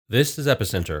This is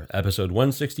Epicenter, episode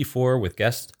 164 with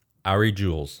guest Ari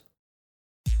Juels.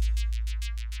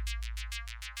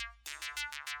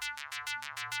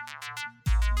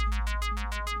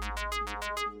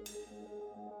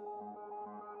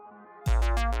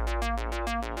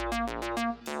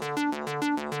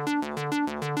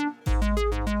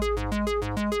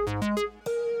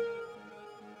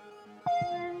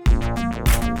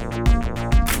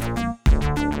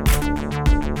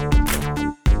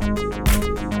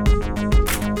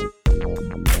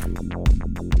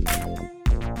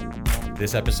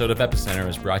 This episode of Epicenter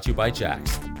is brought to you by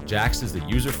Jaxx. Jaxx is the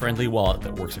user-friendly wallet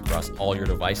that works across all your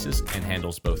devices and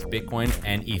handles both Bitcoin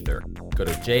and Ether. Go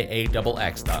to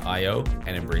jaxx.io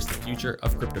and embrace the future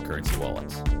of cryptocurrency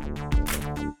wallets.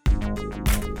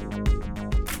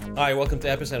 Hi, welcome to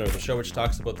Epicenter, the show which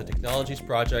talks about the technologies,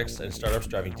 projects, and startups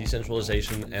driving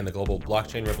decentralization and the global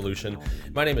blockchain revolution.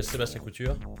 My name is Sébastien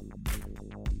Couture.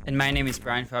 And my name is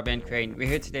Brian Fabian Crane. We're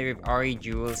here today with Ari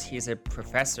Juels. He's a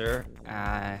professor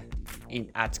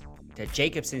at the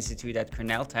Jacobs Institute at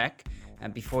Cornell Tech.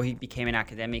 Before he became an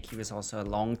academic, he was also a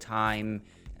long-time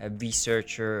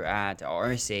researcher at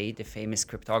RSA, the famous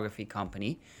cryptography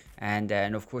company. And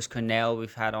of course, Cornell,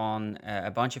 we've had on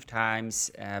a bunch of times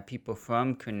people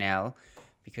from Cornell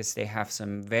because they have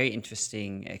some very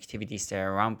interesting activities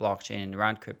there around blockchain and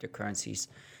around cryptocurrencies.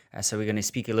 So we're going to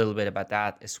speak a little bit about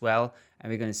that as well. And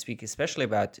we're going to speak especially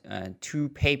about two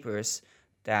papers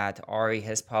that Ari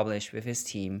has published with his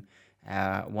team.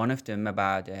 One of them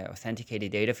about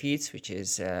authenticated data feeds, which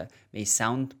may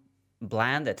sound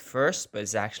bland at first, but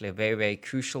it's actually a very, very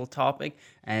crucial topic.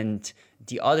 And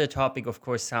the other topic, of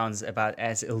course, sounds about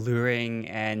as alluring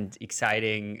and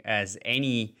exciting as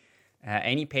any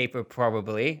paper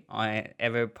probably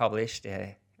ever published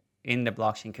in the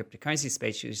blockchain cryptocurrency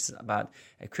space, which is about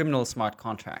criminal smart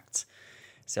contracts.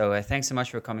 So thanks so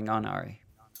much for coming on, Ari.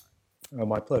 Oh,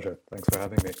 my pleasure. Thanks for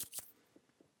having me.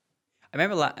 I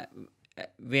remember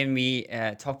when we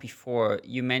talked before,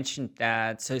 you mentioned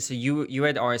that, so you were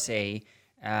at RSA,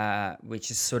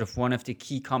 which is sort of one of the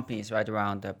key companies right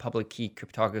around public key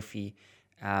cryptography.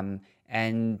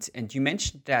 And you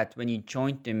mentioned that when you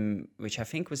joined them, which I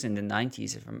think was in the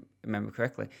 90s, if I remember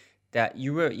correctly, that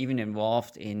you were even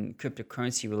involved in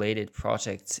cryptocurrency-related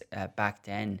projects back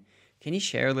then. Can you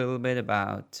share a little bit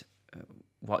about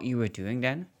what you were doing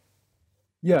then?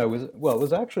 Yeah, it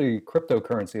was actually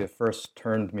cryptocurrency that first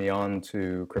turned me on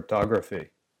to cryptography.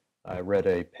 I read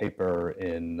a paper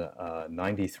in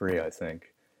 93, I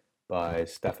think, by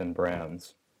Stefan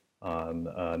Brands on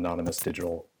anonymous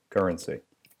digital currency.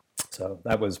 So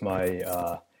that was my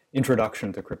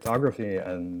introduction to cryptography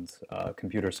and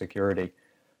computer security.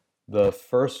 The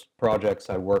first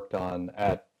projects I worked on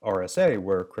at RSA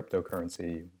were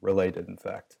cryptocurrency related, in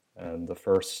fact. And the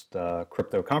first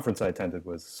crypto conference I attended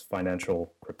was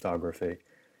financial cryptography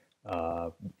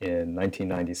in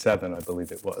 1997, I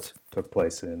believe it was. Took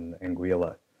place in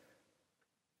Anguilla.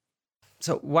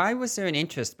 So why was there an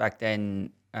interest back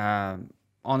then on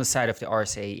the side of the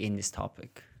RSA in this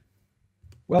topic?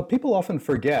 Well, people often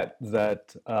forget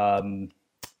that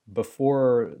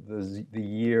before the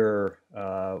year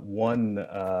 1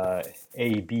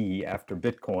 AB after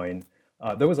Bitcoin,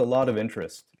 there was a lot of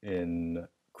interest in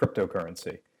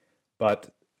cryptocurrency, but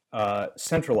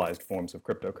centralized forms of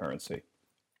cryptocurrency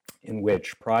in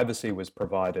which privacy was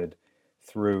provided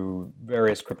through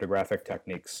various cryptographic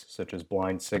techniques such as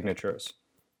blind signatures.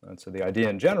 And so the idea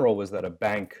in general was that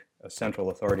a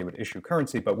central authority would issue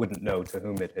currency but wouldn't know to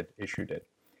whom it had issued it.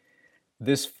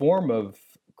 This form of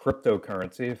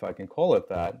cryptocurrency, if I can call it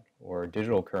that, or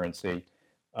digital currency,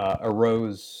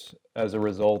 arose as a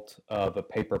result of a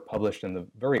paper published in the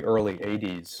very early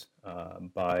 80s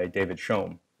by David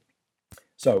Schoen.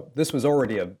 So this was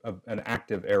already an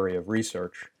active area of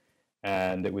research,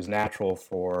 and it was natural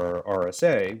for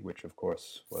RSA, which of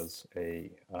course was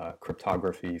a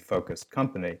cryptography-focused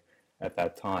company at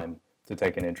that time, to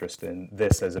take an interest in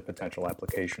this as a potential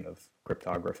application of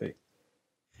cryptography.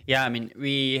 Yeah, I mean,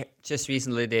 we just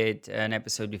recently did an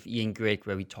episode with Ian Grigg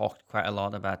where we talked quite a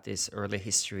lot about this early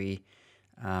history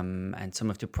and some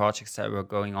of the projects that were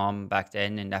going on back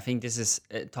then. And I think this is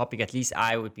a topic at least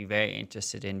I would be very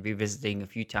interested in revisiting a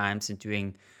few times and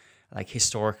doing like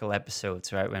historical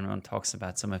episodes, right, when one talks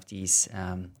about some of these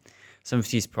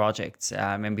projects.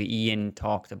 I remember Ian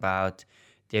talked about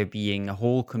there being a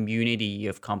whole community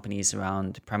of companies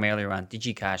primarily around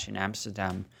DigiCash in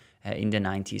Amsterdam, in the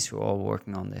 90s who were all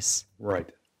working on this.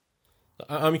 Right.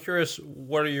 I'm curious,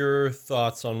 what are your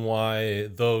thoughts on why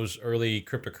those early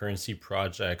cryptocurrency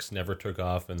projects never took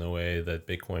off in the way that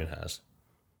Bitcoin has?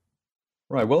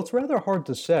 Right. Well, it's rather hard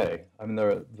to say. I mean,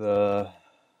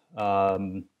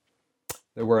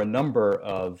 there were a number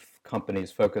of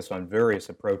companies focused on various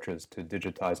approaches to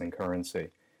digitizing currency.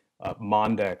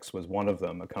 Mondex was one of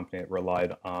them, a company that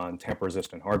relied on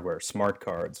tamper-resistant hardware, smart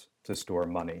cards, to store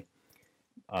money.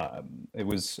 It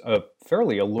was a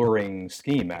fairly alluring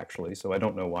scheme, actually, so I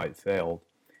don't know why it failed.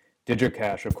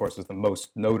 DigiCash, of course, is the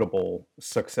most notable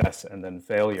success and then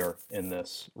failure in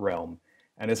this realm.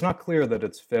 And it's not clear that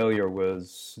its failure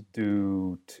was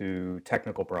due to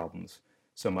technical problems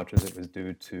so much as it was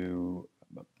due to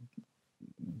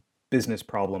business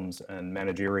problems and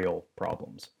managerial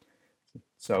problems.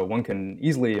 So one can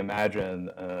easily imagine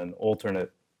an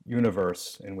alternate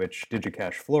universe in which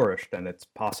DigiCash flourished, and it's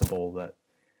possible that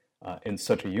in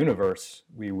such a universe,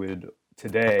 we would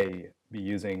today be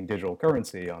using digital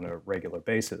currency on a regular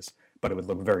basis, but it would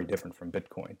look very different from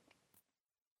Bitcoin.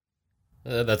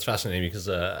 That's fascinating because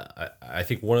I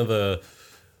think one of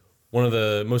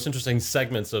the most interesting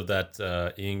segments of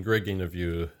that Ian Grigg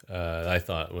interview I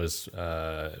thought was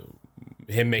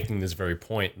him making this very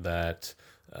point that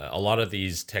a lot of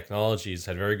these technologies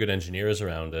had very good engineers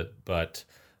around it,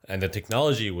 and the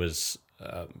technology was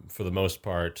for the most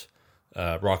part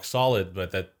rock solid,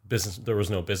 but that there was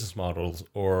no business models,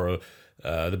 or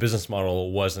the business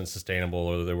model wasn't sustainable,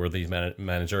 or there were these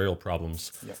managerial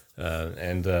problems. Yeah.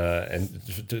 And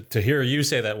to hear you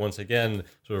say that once again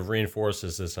sort of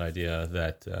reinforces this idea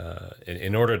that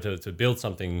in order to build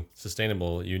something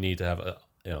sustainable, you need to have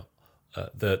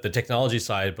the technology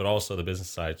side, but also the business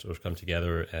side sort of come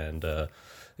together and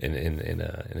in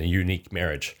a unique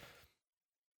marriage.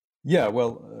 Yeah,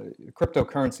 well,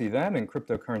 cryptocurrency then and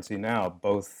cryptocurrency now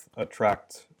both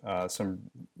attract some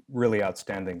really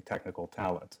outstanding technical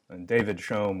talent. And David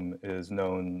Schoem is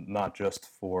known not just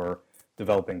for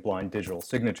developing blind digital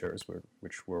signatures,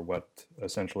 which were what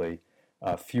essentially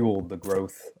fueled the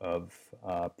growth of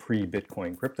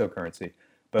pre-Bitcoin cryptocurrency,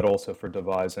 but also for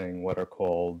devising what are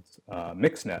called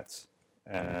mixnets.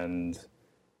 And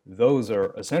those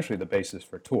are essentially the basis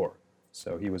for Tor.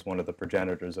 So he was one of the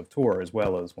progenitors of Tor, as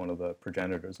well as one of the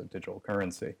progenitors of digital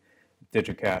currency.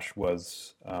 DigiCash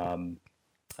was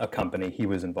a company he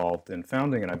was involved in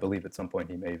founding, and I believe at some point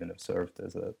he may even have served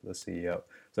as the CEO.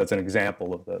 So that's an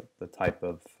example of the type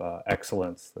of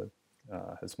excellence that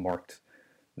has marked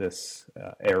this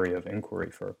area of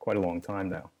inquiry for quite a long time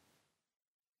now.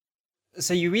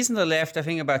 So you recently left, I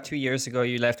think about 2 years ago,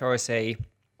 you left RSA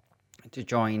to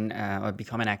join or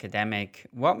become an academic.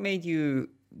 What made you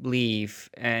leave,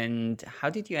 and how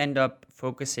did you end up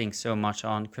focusing so much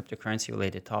on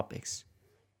cryptocurrency-related topics?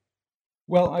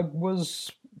 Well, I was,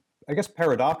 I guess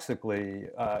paradoxically,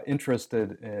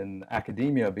 interested in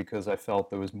academia because I felt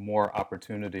there was more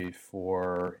opportunity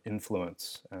for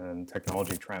influence and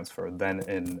technology transfer than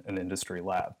in an industry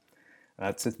lab.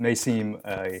 It may seem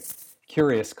a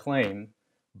curious claim,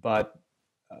 but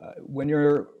when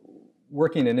you're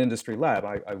working in industry lab,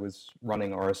 I was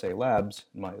running RSA Labs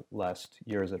in my last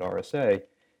years at RSA,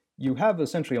 you have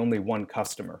essentially only one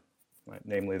customer, right?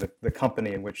 Namely the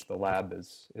company in which the lab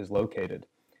is located.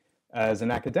 As an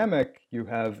academic, you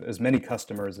have as many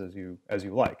customers as you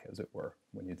like, as it were,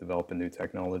 when you develop a new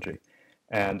technology.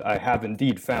 And I have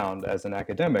indeed found as an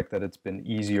academic that it's been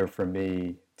easier for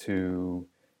me to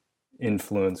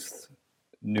influence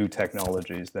new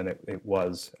technologies than it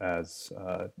was as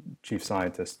chief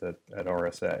scientist at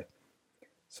RSA.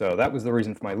 So that was the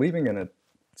reason for my leaving, and it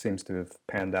seems to have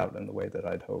panned out in the way that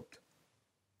I'd hoped.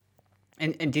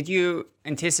 And did you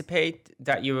anticipate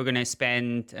that you were going to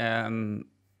spend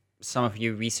some of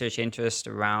your research interest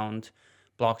around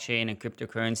blockchain and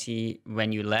cryptocurrency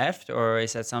when you left, or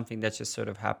is that something that just sort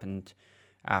of happened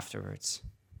afterwards?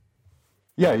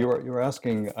 Yeah, you were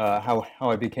asking how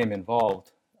I became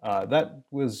involved. That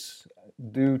was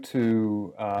due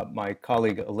to my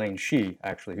colleague Elaine Shi,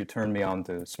 actually, who turned me on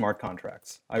to smart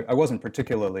contracts. I wasn't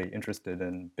particularly interested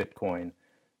in Bitcoin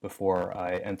before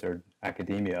I entered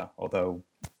academia, although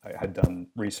I had done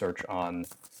research on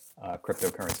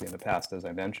cryptocurrency in the past, as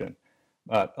I mentioned.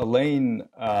 But Elaine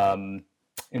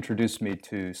introduced me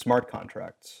to smart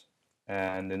contracts.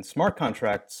 And in smart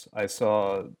contracts, I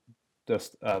saw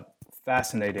just a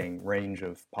fascinating range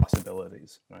of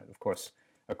possibilities, right? Of course,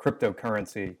 a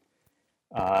cryptocurrency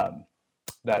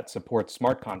that supports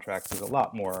smart contracts is a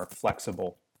lot more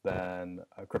flexible than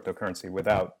a cryptocurrency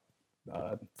without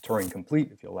Turing complete,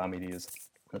 if you allow me to use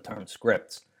the term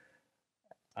scripts,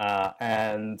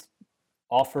 and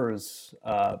offers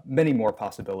many more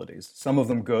possibilities. Some of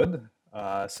them good,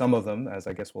 some of them, as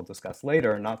I guess we'll discuss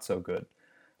later, not so good.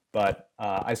 But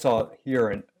I saw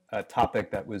here a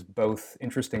topic that was both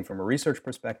interesting from a research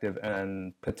perspective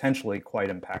and potentially quite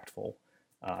impactful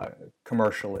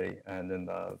commercially and in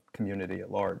the community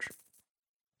at large.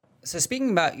 So speaking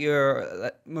about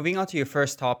moving on to your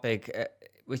first topic,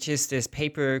 which is this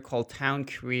paper called Town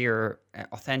Crier,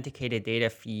 Authenticated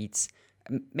Data Feeds.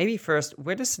 Maybe first,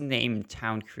 where does the name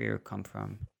Town Crier come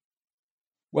from?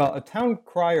 Well, a town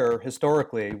crier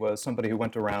historically was somebody who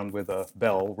went around with a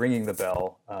bell, ringing the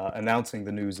bell, announcing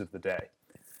the news of the day.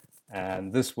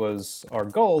 And this was our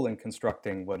goal in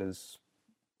constructing what is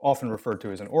often referred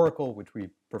to as an oracle, which we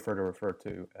prefer to refer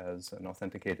to as an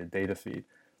authenticated data feed,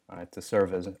 to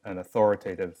serve as an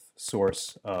authoritative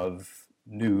source of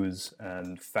news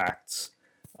and facts,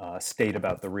 state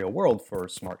about the real world for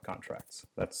smart contracts.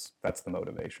 That's the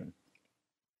motivation.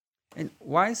 And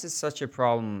why is this such a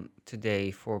problem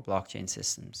today for blockchain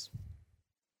systems?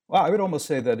 Well, I would almost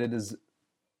say that it is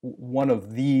one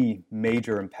of the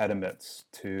major impediments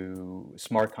to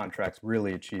smart contracts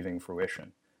really achieving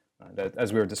fruition. That,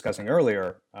 as we were discussing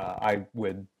earlier, I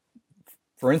would,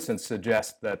 for instance,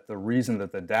 suggest that the reason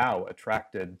that the DAO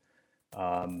attracted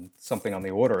something on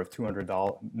the order of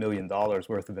 $200 million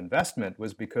worth of investment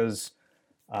was because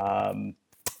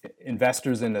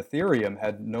investors in Ethereum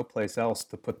had no place else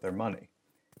to put their money.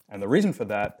 And the reason for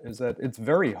that is that it's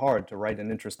very hard to write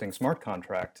an interesting smart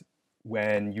contract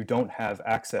when you don't have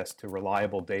access to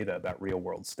reliable data about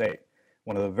real-world state.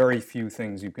 One of the very few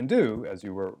things you can do, as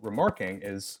you were remarking,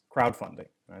 is crowdfunding.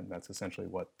 And that's essentially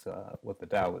what the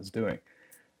DAO is doing.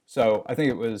 So I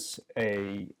think it was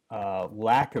a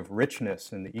lack of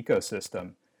richness in the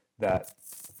ecosystem that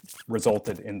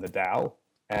resulted in the DAO.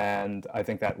 And I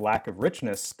think that lack of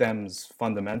richness stems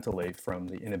fundamentally from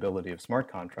the inability of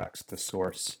smart contracts to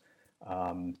source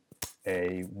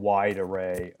a wide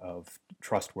array of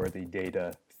trustworthy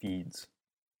data feeds.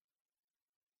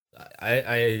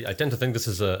 I tend to think this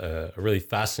is a really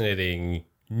fascinating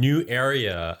new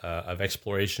area of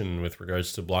exploration with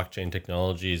regards to blockchain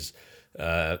technologies,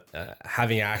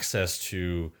 having access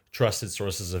to trusted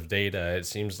sources of data. It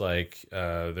seems like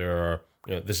there are,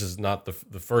 this is not the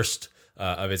first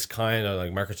of its kind.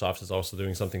 Like Microsoft is also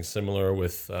doing something similar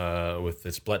with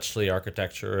its Bletchley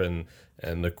architecture and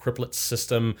the Cryptlet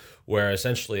system, where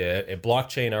essentially a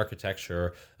blockchain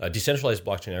architecture, a decentralized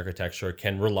blockchain architecture,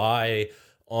 can rely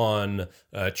on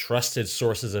trusted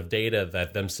sources of data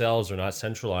that themselves are not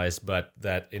centralized, but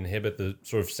that inhibit the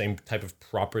sort of same type of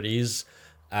properties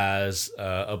as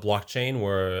a blockchain,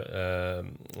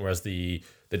 whereas the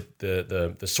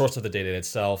source of the data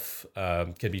itself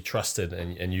can be trusted,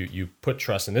 and you put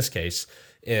trust in this case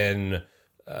in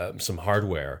some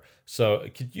hardware. So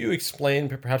could you explain,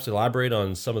 perhaps elaborate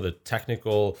on some of the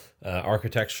technical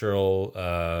architectural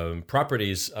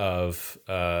properties of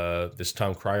this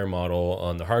Town Crier model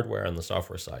on the hardware and the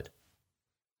software side?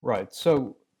 Right.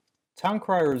 So Town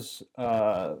Crier's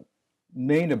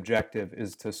main objective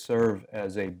is to serve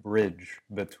as a bridge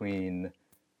between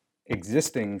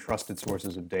existing trusted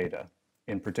sources of data,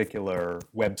 in particular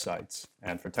websites,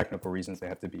 and for technical reasons they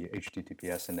have to be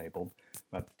HTTPS enabled,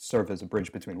 but serve as a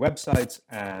bridge between websites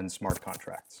and smart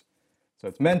contracts. So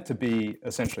it's meant to be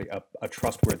essentially a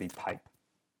trustworthy pipe.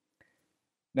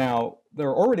 Now, there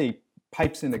are already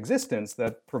pipes in existence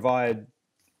that provide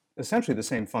essentially the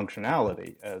same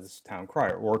functionality as Town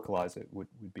Crier. Oracleize it would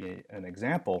be an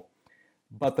example.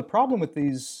 But the problem with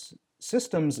these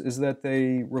systems is that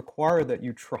they require that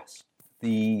you trust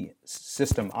the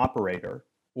system operator,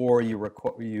 or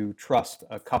you trust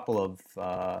a couple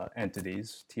of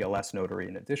entities, TLS Notary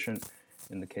in addition,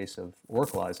 in the case of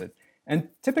Oracleize it. And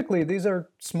typically these are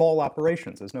small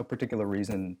operations. There's no particular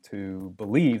reason to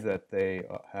believe that they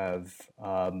have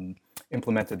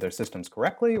implemented their systems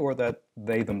correctly or that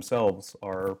they themselves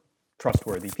are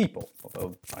trustworthy people,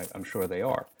 although I'm sure they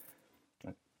are.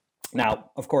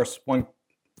 Now, of course, one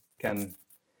can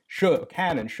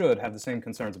and should have the same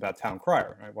concerns about Town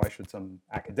Crier. Right? Why should some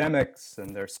academics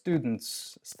and their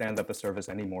students stand up a service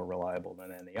any more reliable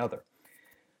than any other?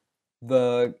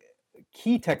 The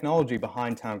key technology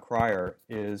behind Town Crier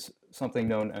is something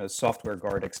known as software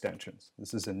guard extensions.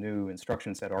 This is a new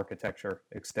instruction set architecture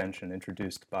extension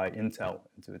introduced by Intel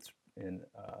into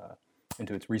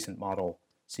its recent model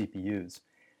CPUs.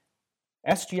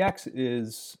 SGX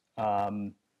is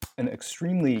an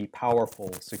extremely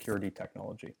powerful security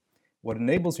technology. What it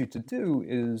enables you to do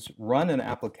is run an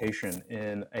application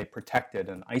in a protected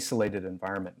and isolated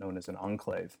environment known as an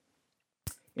enclave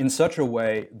in such a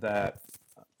way that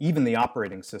even the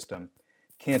operating system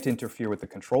can't interfere with the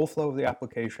control flow of the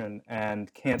application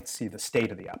and can't see the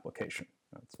state of the application.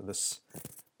 So this,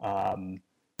 and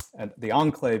the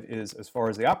enclave is, as far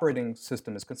as the operating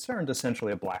system is concerned,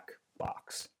 essentially a black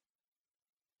box.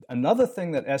 Another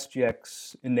thing that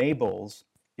SGX enables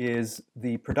is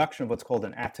the production of what's called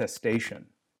an attestation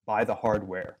by the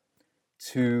hardware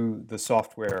to the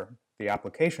software, the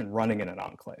application running in an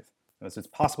enclave. As it's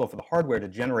possible for the hardware to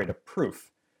generate a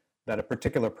proof that a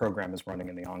particular program is running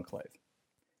in the enclave.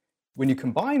 When you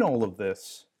combine all of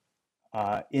this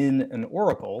in an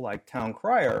oracle like Town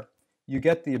Crier, you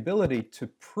get the ability to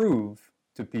prove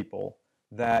to people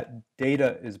that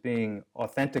data is being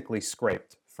authentically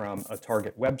scraped from a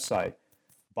target website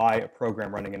by a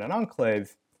program running in an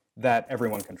enclave that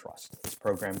everyone can trust. This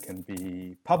program can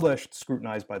be published,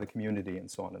 scrutinized by the community,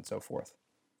 and so on and so forth.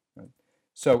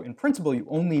 So in principle, you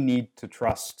only need to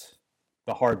trust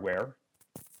the hardware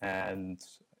and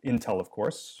Intel, of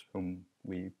course, whom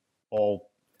we all,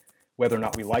 whether or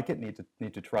not we like it,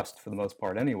 need to trust for the most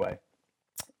part anyway,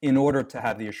 in order to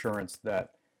have the assurance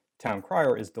that Town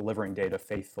Crier is delivering data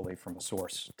faithfully from a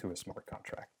source to a smart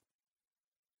contract.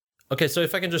 Okay, so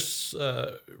if I can just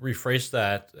rephrase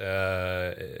that,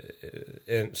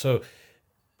 and so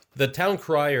the Town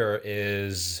Crier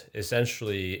is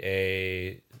essentially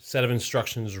a set of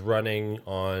instructions running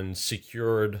on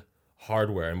secured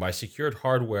hardware, and by secured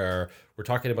hardware, we're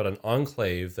talking about an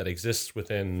enclave that exists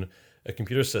within a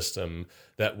computer system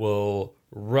that will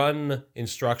run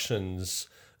instructions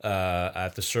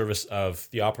at the service of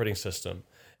the operating system.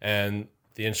 And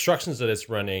the instructions that it's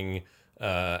running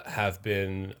have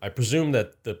been, I presume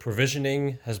that the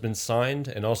provisioning has been signed,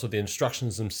 and also the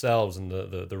instructions themselves and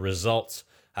the results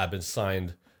have been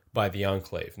signed by the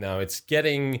enclave. Now it's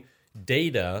getting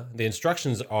data. The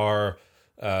instructions are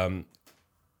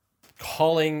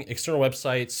calling external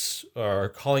websites or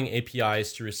calling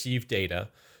APIs to receive data.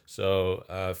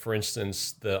 So for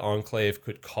instance, the enclave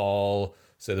could call,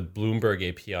 say, the Bloomberg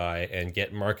API and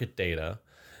get market data,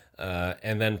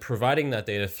 and then providing that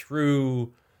data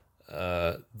through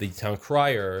the Town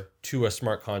Crier to a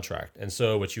smart contract. And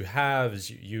so what you have is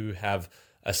you have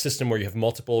a system where you have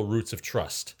multiple roots of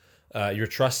trust. You're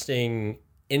trusting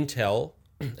Intel,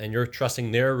 and you're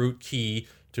trusting their root key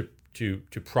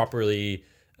to properly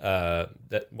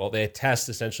they attest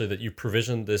essentially that you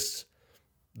provisioned this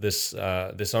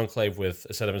enclave with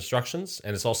a set of instructions,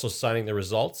 and it's also signing the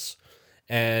results.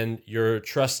 And you're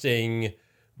trusting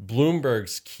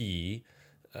Bloomberg's key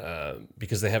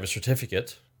because they have a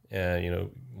certificate.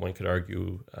 One could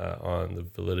argue on the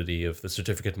validity of the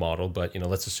certificate model, but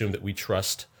let's assume that we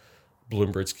trust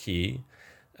Bloomberg's key,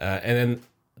 and then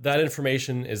that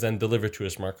information is then delivered to a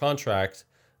smart contract,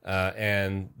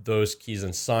 and those keys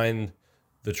then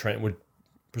would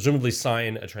presumably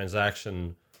sign a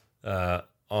transaction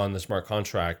on the smart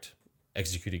contract,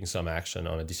 executing some action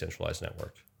on a decentralized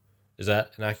network. Is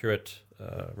that an accurate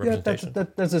representation? Yeah,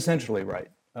 that's essentially right.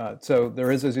 So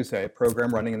there is, as you say, a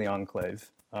program running in the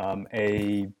enclave,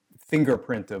 a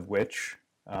fingerprint of which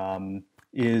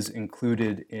is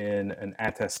included in an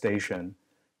attestation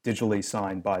digitally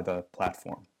signed by the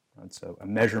platform. And so a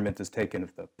measurement is taken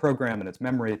of the program and its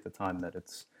memory at the time that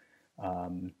it's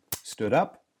stood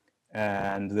up.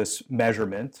 And this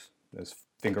measurement, this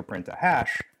fingerprint, a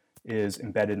hash, is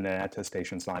embedded in an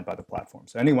attestation signed by the platform.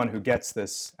 So anyone who gets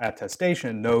this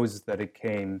attestation knows that it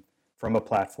came from a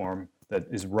platform that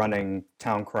is running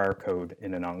Town Crier code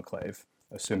in an enclave,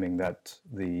 assuming that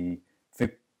the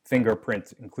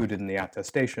fingerprint included in the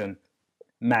attestation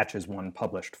matches one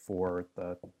published for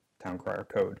the Town Crier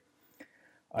code.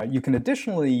 You can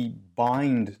additionally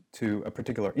bind to a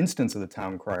particular instance of the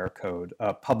Town Crier code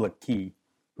a public key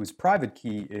whose private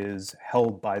key is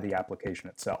held by the application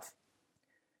itself.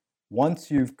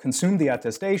 Once you've consumed the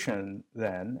attestation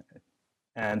then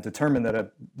and determined that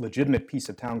a legitimate piece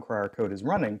of Town Crier code is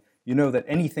running, you know that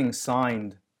anything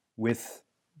signed with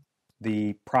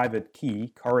the private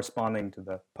key corresponding to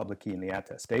the public key in the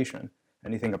attestation,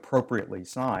 anything appropriately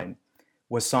signed,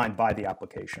 was signed by the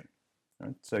application.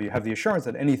 Right? So you have the assurance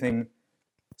that anything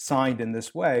signed in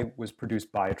this way was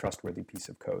produced by a trustworthy piece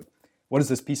of code. What does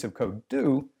this piece of code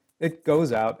do? It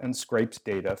goes out and scrapes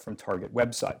data from target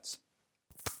websites.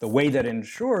 The way that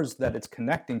ensures that it's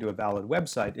connecting to a valid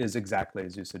website is exactly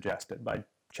as you suggested, by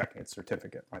checking its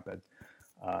certificate, right? But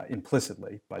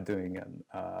implicitly by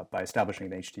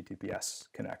establishing an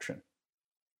HTTPS connection.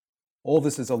 All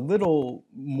this is a little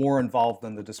more involved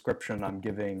than the description I'm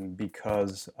giving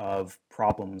because of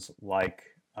problems like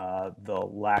the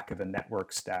lack of a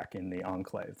network stack in the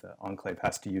enclave. The enclave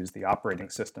has to use the operating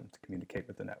system to communicate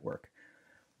with the network.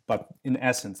 But in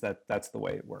essence, that's the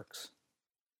way it works.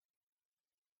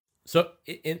 So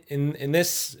in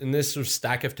this sort of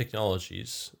stack of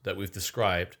technologies that we've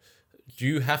described, do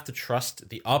you have to trust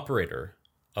the operator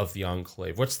of the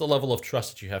enclave? What's the level of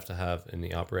trust that you have to have in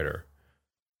the operator?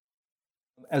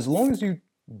 As long as you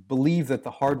believe that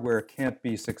the hardware can't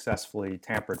be successfully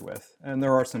tampered with. And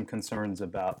there are some concerns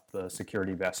about the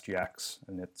security of SGX,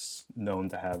 and it's known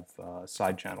to have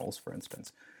side channels, for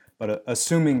instance. But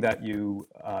assuming that you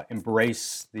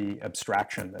embrace the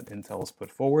abstraction that Intel has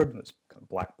put forward, this kind of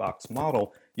black box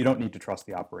model, you don't need to trust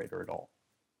the operator at all.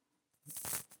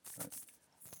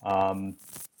 Right.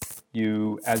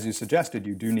 As you suggested,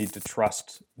 you do need to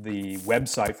trust the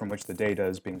website from which the data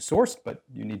is being sourced, but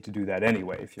you need to do that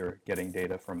anyway if you're getting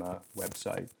data from a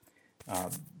website.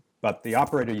 But the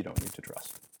operator you don't need to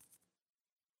trust.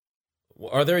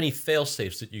 Are there any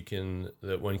fail-safes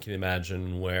that one can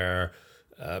imagine where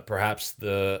perhaps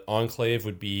the enclave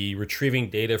would be retrieving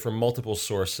data from multiple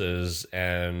sources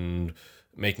and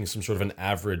making some sort of an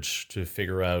average to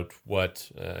figure out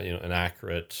what an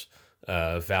accurate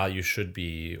value should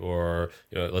be, or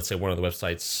let's say one of the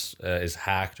websites is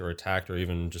hacked or attacked, or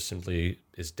even just simply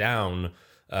is down,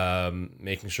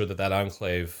 making sure that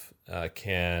enclave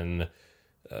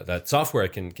that software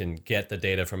can get the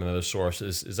data from another source.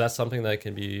 Is that something that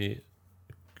can be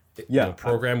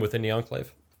programmed within the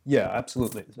enclave? Yeah,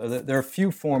 absolutely. So there are a few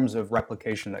forms of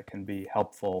replication that can be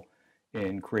helpful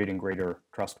in creating greater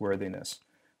trustworthiness.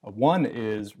 One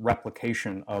is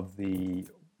replication of the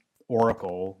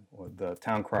Oracle or the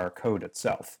town crier code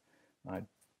itself,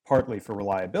 partly for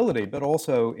reliability, but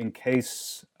also in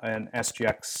case an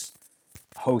SGX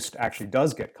host actually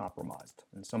does get compromised,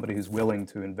 and somebody who's willing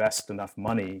to invest enough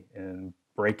money in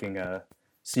breaking a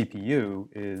CPU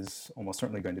is almost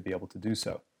certainly going to be able to do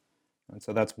so. And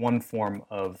so that's one form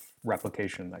of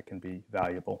replication that can be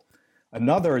valuable.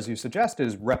 Another, as you suggest,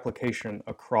 is replication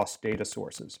across data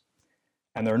sources.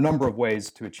 And there are a number of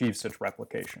ways to achieve such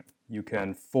replication. You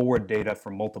can forward data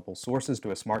from multiple sources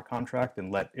to a smart contract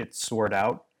and let it sort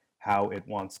out how it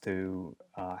wants to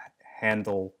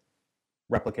handle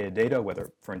replicated data, whether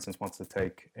it, for instance, wants to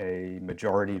take a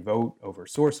majority vote over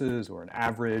sources or an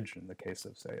average in the case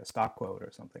of, say, a stock quote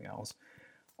or something else.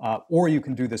 Or you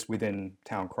can do this within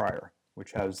Town Crier,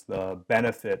 which has the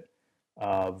benefit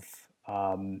of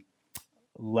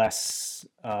less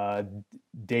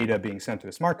data being sent to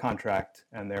a smart contract,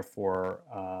 and therefore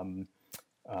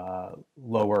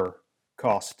lower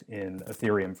cost in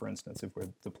Ethereum, for instance, if we're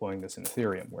deploying this in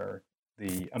Ethereum, where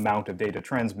the amount of data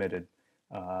transmitted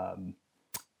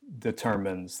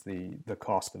determines the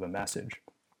cost of a message.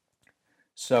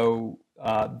 So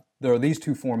there are these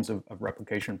two forms of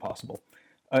replication possible.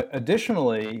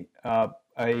 Additionally,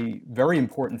 a very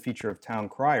important feature of Town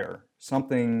Crier,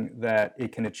 something that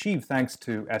it can achieve thanks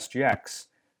to SGX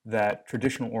that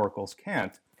traditional oracles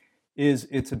can't, is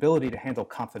its ability to handle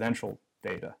confidential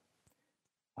data.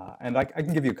 And I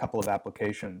can give you a couple of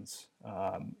applications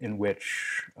in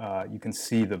which you can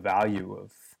see the value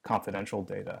of confidential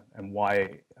data and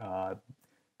why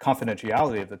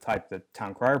confidentiality of the type that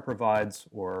Town Crier provides,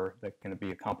 or that can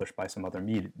be accomplished by some other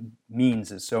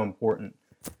means, is so important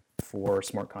for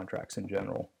smart contracts in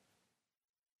general.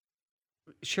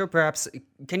 Sure, perhaps.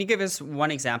 Can you give us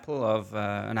one example of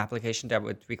an application that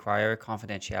would require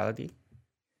confidentiality?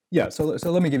 Yeah, so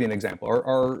let me give you an example.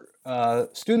 Our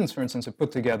students, for instance, have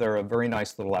put together a very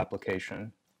nice little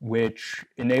application which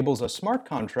enables a smart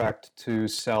contract to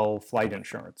sell flight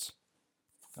insurance.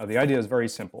 Now, the idea is very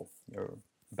simple. You're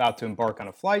about to embark on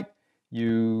a flight,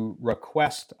 you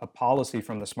request a policy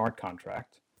from the smart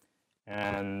contract,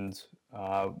 and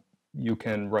you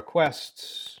can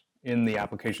request in the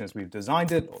application as we've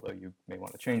designed it, although you may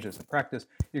want to change this in practice,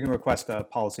 you can request a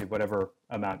policy of whatever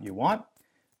amount you want.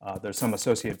 There's some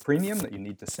associated premium that you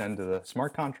need to send to the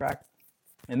smart contract.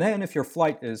 And then if your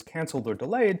flight is canceled or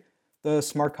delayed, the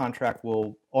smart contract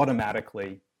will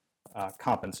automatically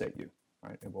compensate you.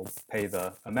 Right? It will pay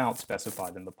the amount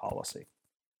specified in the policy.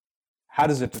 How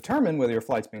does it determine whether your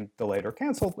flight's being delayed or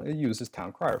canceled? It uses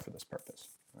Town Crier for this purpose.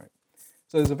 Right?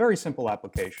 So there's a very simple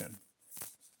application,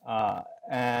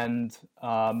 and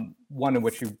one in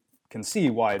which you can see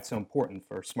why it's so important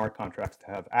for smart contracts to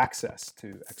have access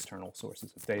to external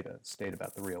sources of data, state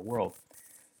about the real world.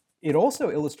 It also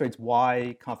illustrates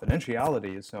why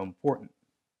confidentiality is so important.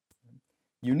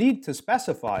 You need to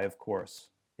specify, of course,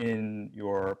 in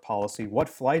your policy what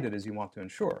flight it is you want to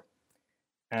insure.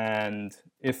 And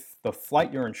if the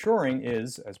flight you're insuring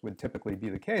is, as would typically be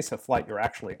the case, a flight you're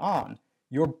actually on,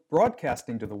 you're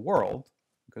broadcasting to the world,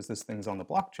 because this thing's on the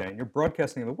blockchain, you're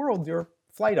broadcasting to the world your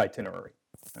flight itinerary.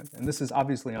 Right? And this is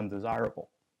obviously undesirable.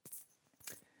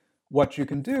 What you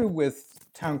can do with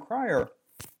Town Crier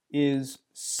is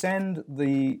send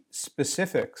the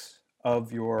specifics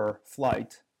of your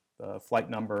flight, the flight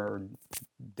number,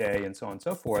 day, and so on and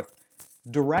so forth,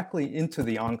 directly into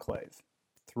the enclave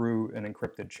through an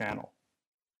encrypted channel.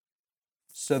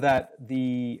 so that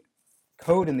the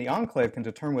code in the enclave can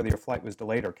determine whether your flight was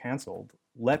delayed or canceled.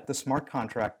 Let the smart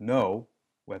contract know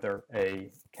whether a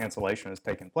cancellation has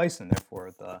taken place, and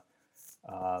therefore the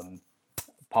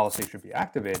policy should be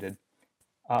activated.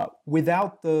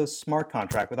 Without the smart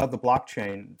contract, without the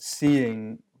blockchain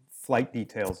seeing flight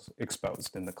details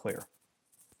exposed in the clear.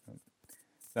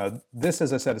 Now, this,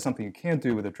 as I said, is something you can't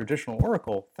do with a traditional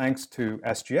Oracle, thanks to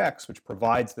SGX, which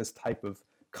provides this type of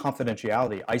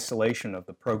confidentiality, isolation of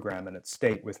the program and its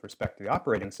state with respect to the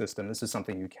operating system. This is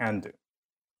something you can do.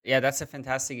 Yeah, that's a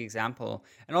fantastic example.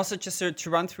 And also just to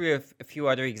run through a few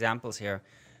other examples here.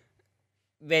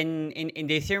 When in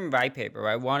the Ethereum white paper,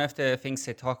 right, one of the things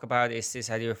they talk about is this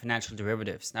idea of financial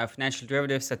derivatives. Now, financial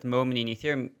derivatives at the moment in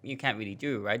Ethereum, you can't really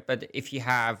do, right? But if you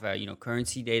have,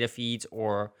 currency data feeds,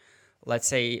 or let's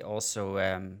say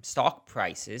also stock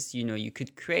prices, you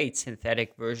could create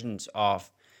synthetic versions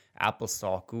of Apple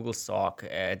stock, Google stock,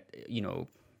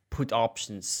 put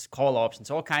options, call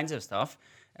options, all kinds of stuff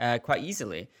quite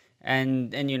easily.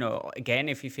 And again,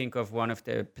 if you think of one of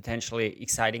the potentially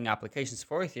exciting applications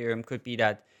for Ethereum, could be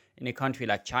that in a country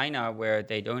like China, where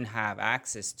they don't have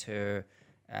access to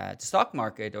the stock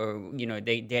market, or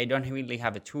they don't really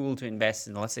have a tool to invest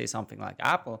in, let's say something like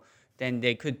Apple, then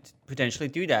they could potentially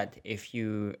do that if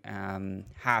you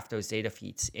have those data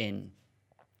feeds in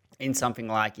something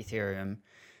like Ethereum.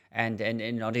 And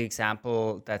another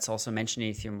example that's also mentioned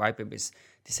in Ethereum white paper is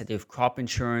this idea of crop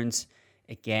insurance.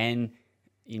 Again,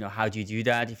 how do you do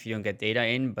that if you don't get data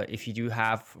in? But if you do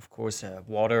have, of course,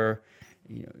 water,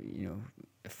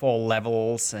 fall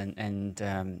levels and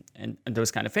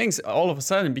those kind of things, all of a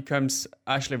sudden it becomes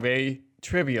actually very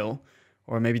trivial.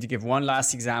 Or maybe to give one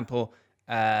last example,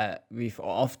 we've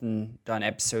often done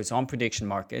episodes on prediction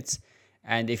markets.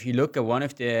 And if you look at one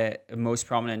of the most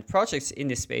prominent projects in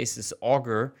this space is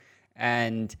Augur,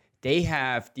 and they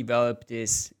have developed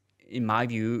this, in my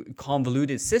view,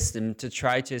 convoluted system to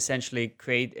try to essentially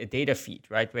create a data feed,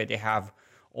 right? Where they have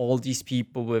all these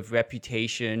people with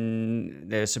reputation.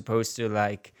 They're supposed to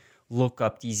look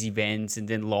up these events and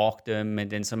then log them. And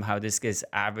then somehow this gets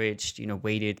averaged,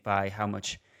 weighted by how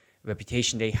much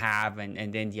reputation they have.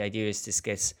 And then the idea is this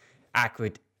gets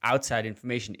accurate outside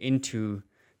information into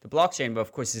the blockchain. But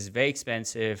of course, it's very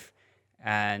expensive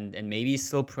and maybe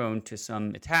still prone to some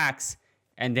attacks.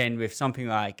 And then with something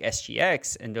like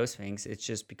SGX and those things, it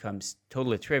just becomes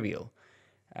totally trivial.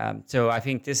 So I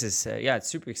think this is, it's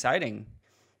super exciting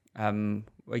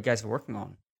what you guys are working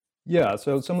on. Yeah,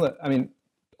 so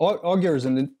augurs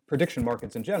and prediction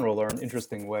markets in general are an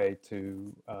interesting way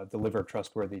to deliver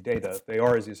trustworthy data. They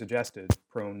are, as you suggested,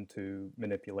 prone to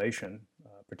manipulation,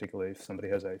 particularly if somebody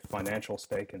has a financial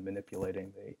stake in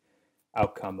manipulating the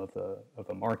outcome of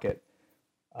a market.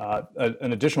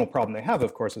 An additional problem they have,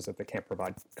 of course, is that they can't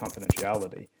provide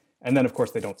confidentiality. And then, of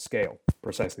course, they don't scale,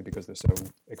 precisely because they're so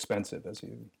expensive, as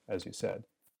you said.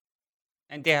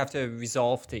 And they have to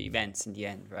resolve the events in the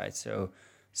end, right? So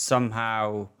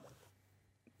somehow,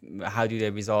 how do they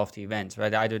resolve the events,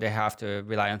 right? Either they have to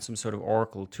rely on some sort of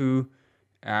Oracle too,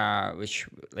 which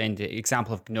in the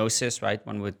example of Gnosis, right,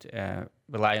 one would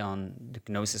rely on the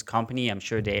Gnosis company. I'm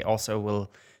sure they also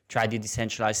will try to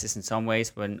decentralize this in some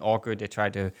ways, but in Augur, they try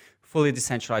to fully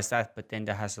decentralize that, but then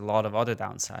that has a lot of other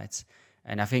downsides.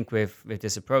 And I think with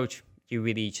this approach, you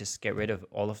really just get rid of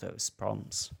all of those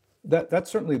problems. That's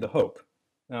certainly the hope.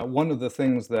 Now, one of the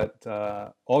things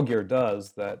that Augur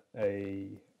does that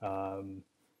a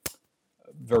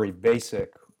very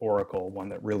basic Oracle, one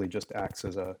that really just acts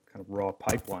as a kind of raw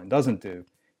pipeline, doesn't do,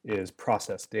 is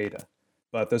process data.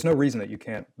 But there's no reason that you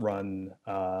can't run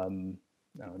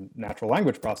natural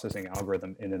language processing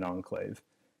algorithm in an enclave.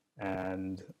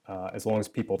 And as long as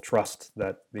people trust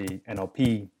that the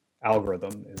NLP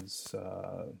algorithm is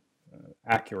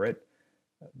accurate,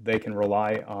 they can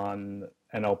rely on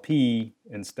NLP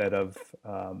instead of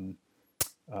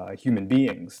human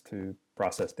beings to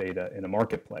process data in a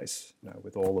marketplace,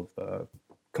 with all of the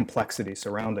complexity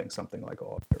surrounding something like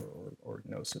Augur or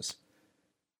Gnosis.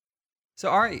 So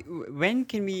Ari, when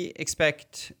can we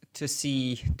expect to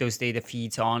see those data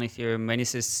feeds on Ethereum? When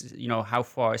is this, how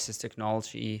far is this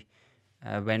technology?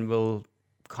 When will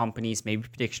companies, maybe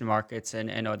prediction markets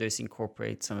and others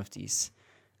incorporate some of these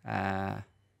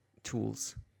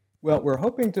tools? Well, we're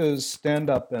hoping to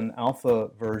stand up an alpha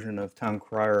version of Town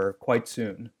Crier quite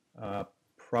soon,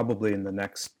 probably in the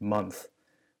next month.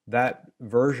 That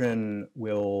version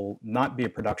will not be a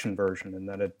production version in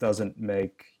that it doesn't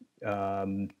make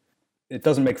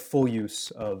full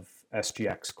use of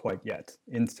SGX quite yet.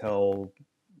 Intel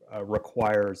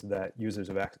requires that users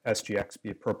of SGX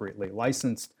be appropriately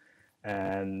licensed,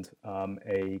 and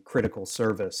a critical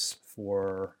service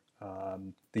for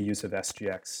the use of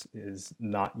SGX is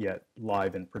not yet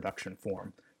live in production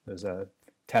form. There's a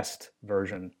test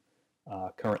version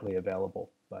currently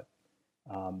available, but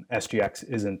SGX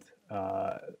isn't,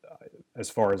 as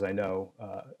far as I know,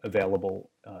 available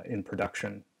in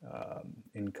production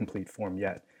in complete form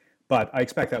yet. But I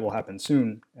expect that will happen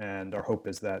soon, and our hope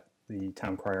is that the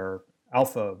Town Crier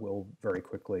Alpha will very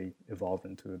quickly evolve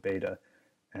into a beta.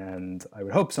 And I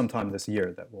would hope sometime this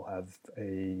year that we'll have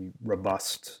a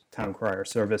robust Town Crier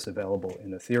service available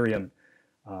in Ethereum,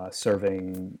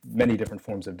 serving many different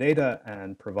forms of data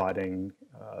and providing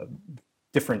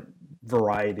different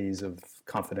varieties of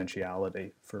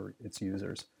confidentiality for its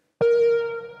users.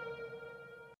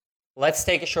 Let's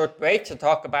take a short break to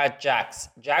talk about Jaxx.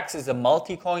 Jaxx is a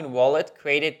multi-coin wallet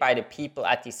created by the people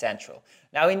at Decentral.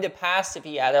 Now, in the past, if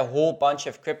you had a whole bunch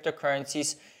of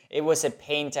cryptocurrencies, it was a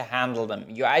pain to handle them.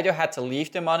 You either had to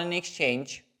leave them on an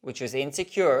exchange, which was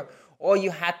insecure, or you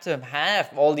had to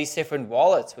have all these different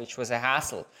wallets, which was a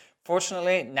hassle.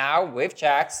 Fortunately, now with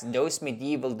Jaxx, those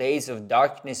medieval days of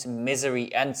darkness,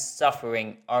 misery, and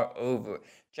suffering are over.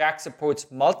 Jaxx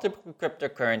supports multiple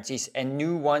cryptocurrencies and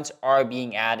new ones are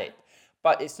being added.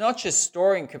 But it's not just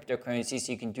storing cryptocurrencies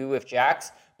you can do with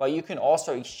Jaxx, but you can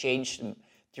also exchange them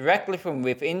directly from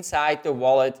within inside the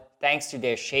wallet thanks to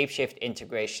their Shapeshift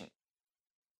integration.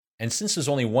 And since there's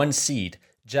only one seed,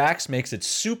 Jaxx makes it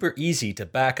super easy to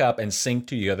back up and sync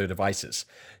to your other devices.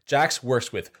 Jaxx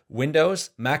works with Windows,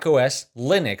 macOS,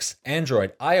 Linux,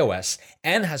 Android, iOS,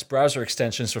 and has browser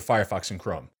extensions for Firefox and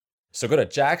Chrome. So go to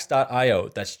jaxx.io,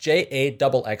 that's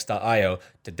jaxx.io,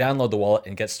 to download the wallet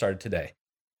and get started today.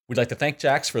 We'd like to thank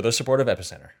Jaxx for their support of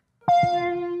Epicenter.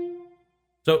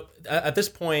 So at this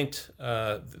point,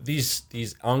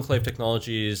 these enclave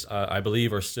technologies, I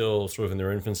believe, are still sort of in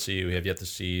their infancy. We have yet to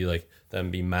see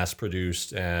them be mass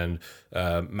produced and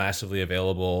massively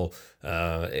available.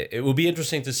 It will be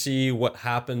interesting to see what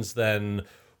happens then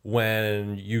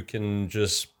when you can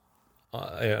just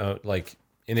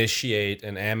initiate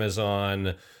an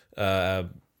Amazon.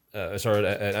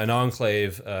 An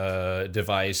enclave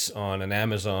device on an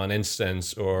Amazon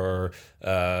instance or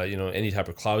any type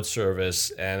of cloud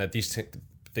service, and that these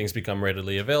things become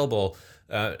readily available.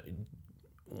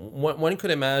 One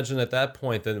could imagine at that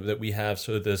point that we have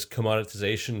sort of this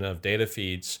commoditization of data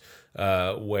feeds,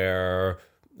 where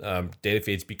data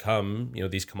feeds become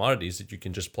these commodities that you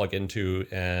can just plug into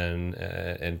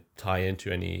and tie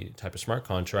into any type of smart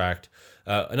contract.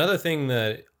 Another thing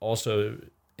that also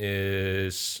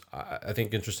is, I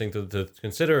think, interesting to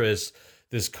consider is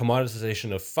this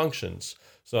commoditization of functions.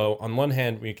 So on one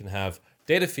hand, we can have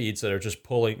data feeds that are just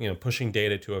pushing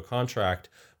data to a contract,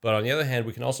 but on the other hand,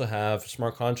 we can also have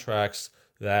smart contracts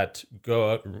that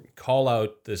go out and call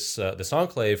out this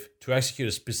enclave to execute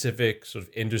a specific sort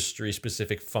of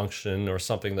industry-specific function or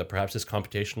something that perhaps is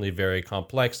computationally very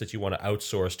complex that you want to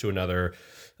outsource to another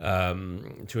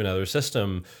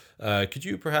system. Could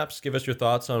you perhaps give us your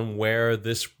thoughts on where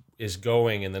this is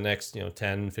going in the next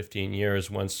 10, 15 years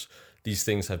once these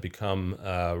things have become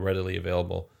readily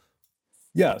available?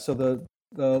 Yeah, so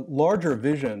the larger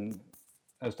vision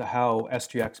as to how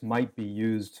SGX might be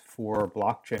used for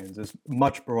blockchains is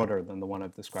much broader than the one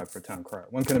I've described for Town Crier.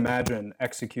 One can imagine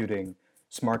executing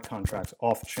smart contracts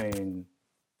off-chain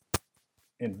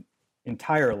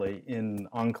entirely in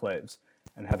enclaves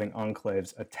and having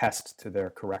enclaves attest to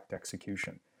their correct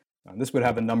execution. This would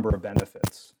have a number of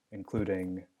benefits,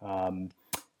 including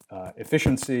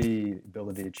efficiency,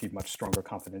 ability to achieve much stronger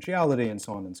confidentiality, and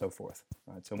so on and so forth.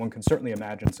 Right? So one can certainly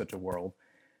imagine such a world.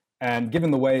 And given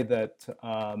the way that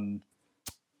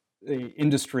the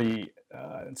industry,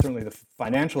 and certainly the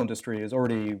financial industry, is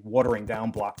already watering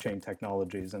down blockchain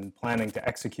technologies and planning to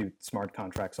execute smart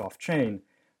contracts off-chain,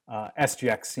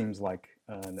 SGX seems like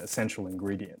an essential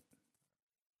ingredient.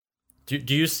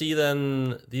 Do you see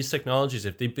then these technologies,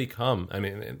 if they become,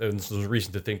 there's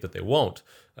reason to think that they won't,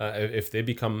 if they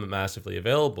become massively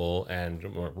available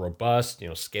and more robust,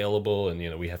 scalable,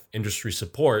 and we have industry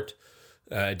support,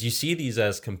 do you see these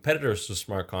as competitors to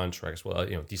smart contracts? Well,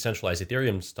 decentralized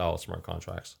Ethereum style smart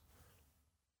contracts.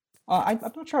 I'm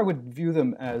not sure I would view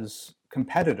them as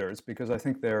competitors, because I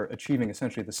think they're achieving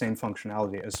essentially the same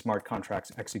functionality as smart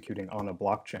contracts executing on a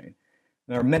blockchain.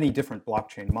 There are many different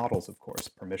blockchain models, of course,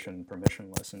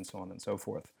 permissionless, and so on and so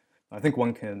forth. I think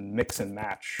one can mix and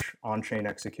match on-chain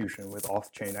execution with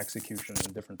off-chain execution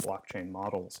in different blockchain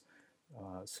models.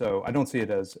 So I don't see it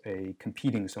as a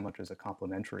competing so much as a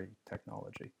complementary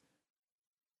technology.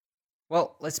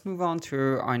 Well, let's move on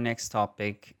to our next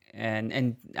topic.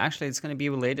 And actually, it's going to be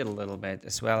related a little bit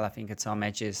as well. I think it's some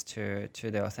edges to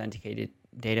the authenticated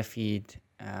data feed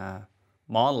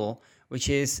model, which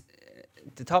is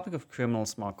the topic of criminal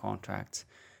smart contracts.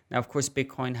 Now, of course,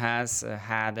 Bitcoin has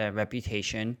had a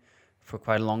reputation for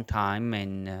quite a long time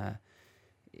in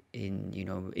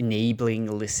enabling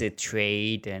illicit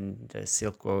trade, and the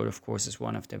Silk Road, of course, is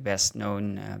one of the best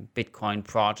known Bitcoin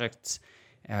projects,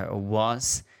 or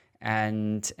was.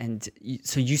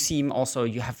 So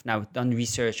you have now done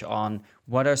research on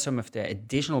what are some of the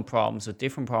additional problems or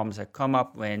different problems that come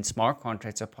up when smart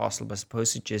contracts are possible as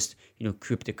opposed to just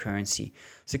cryptocurrency.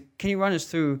 So can you run us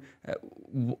through,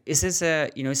 is this a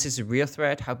real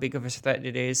threat? How big of a threat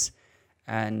it is?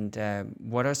 And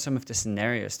what are some of the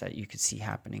scenarios that you could see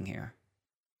happening here?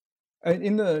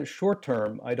 In the short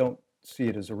term, I don't see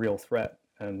it as a real threat.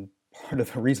 And part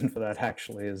of the reason for that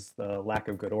actually is the lack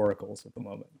of good oracles at the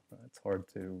moment. It's hard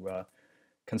to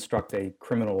construct a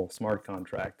criminal smart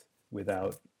contract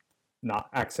without not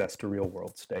access to real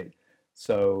world state.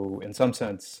 So in some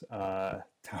sense,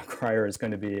 Town Crier is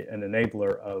going to be an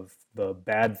enabler of the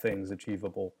bad things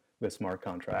achievable with smart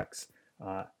contracts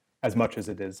as much as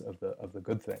it is of the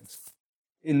good things.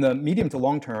 In the medium to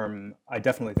long term, I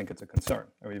definitely think it's a concern.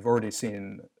 We've already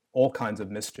seen all kinds of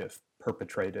mischief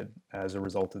perpetrated as a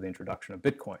result of the introduction of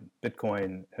Bitcoin.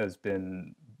 Bitcoin has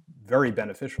been very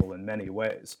beneficial in many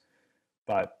ways,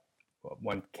 but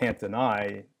one can't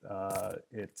deny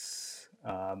it's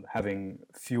having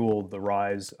fueled the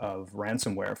rise of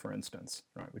ransomware, for instance,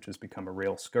 right, which has become a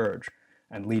real scourge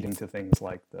and leading to things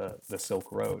like the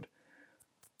Silk Road.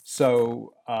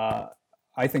 So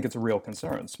I think it's a real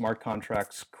concern. Smart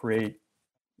contracts create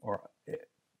or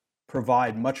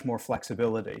provide much more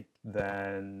flexibility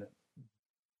than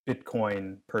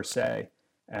Bitcoin per se,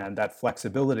 and that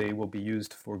flexibility will be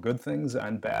used for good things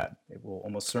and bad. It will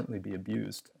almost certainly be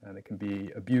abused, and it can be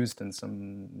abused in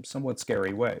some somewhat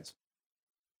scary ways.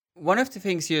 One of the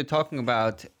things you're talking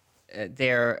about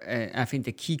there, I think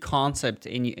the key concept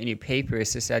in your paper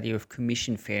is this idea of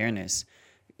commission fairness.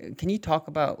 Can you talk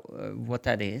about what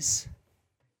that is?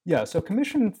 Yeah, so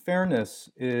commission fairness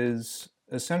is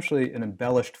essentially an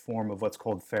embellished form of what's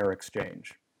called fair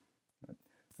exchange.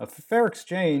 A fair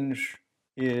exchange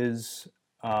is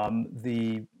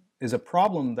a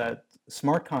problem that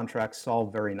smart contracts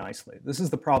solve very nicely. This is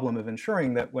the problem of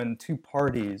ensuring that when two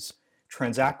parties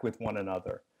transact with one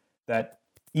another, that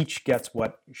each gets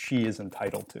what she is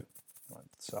entitled to.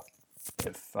 So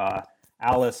if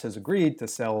Alice has agreed to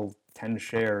sell 10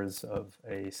 shares of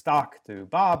a stock to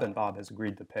Bob, and Bob has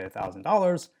agreed to pay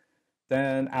 $1,000,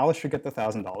 then Alice should get the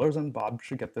 $1,000 and Bob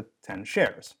should get the 10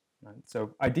 shares. Right?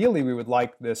 So ideally, we would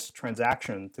like this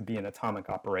transaction to be an atomic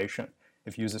operation.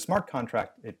 If you use a smart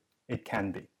contract, it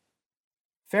can be.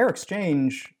 Fair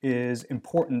exchange is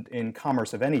important in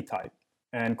commerce of any type.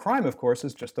 And crime, of course,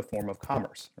 is just a form of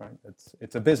commerce. Right?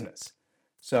 It's a business.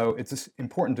 So it's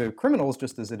important to criminals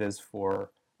just as it is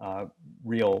for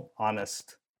real,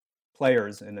 honest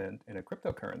players in a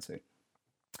cryptocurrency.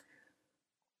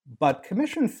 But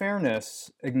commission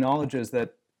fairness acknowledges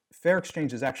that fair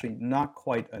exchange is actually not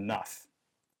quite enough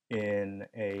in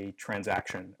a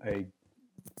transaction, a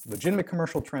legitimate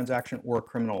commercial transaction or a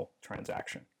criminal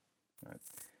transaction.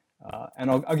 Right? And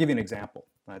I'll give you an example.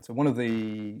 Right? So one of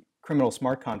the criminal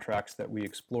smart contracts that we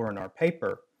explore in our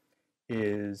paper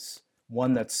is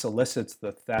one that solicits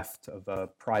the theft of a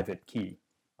private key,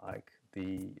 like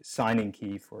the signing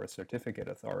key for a certificate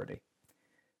authority.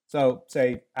 So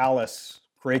say Alice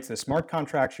creates this smart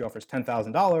contract. She offers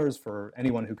 $10,000 for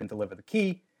anyone who can deliver the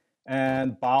key,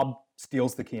 and Bob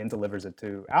steals the key and delivers it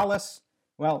to Alice.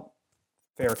 Well,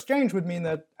 fair exchange would mean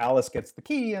that Alice gets the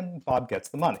key and Bob gets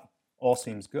the money. All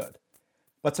seems good.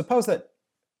 But suppose that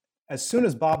as soon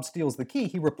as Bob steals the key,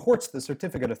 he reports to the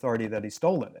certificate authority that he's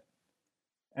stolen it.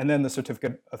 And then the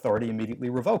certificate authority immediately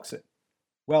revokes it.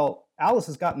 Well, Alice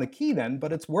has gotten the key then,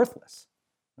 but it's worthless.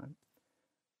 Right?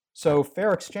 So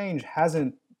fair exchange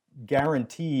hasn't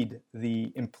guaranteed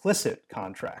the implicit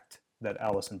contract that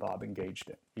Alice and Bob engaged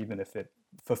in, even if it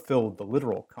fulfilled the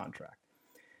literal contract.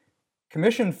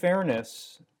 Commission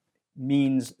fairness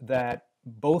means that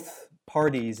both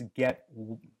parties get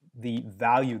the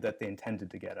value that they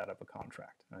intended to get out of a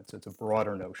contract. Right? So it's a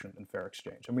broader notion than fair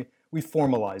exchange. And we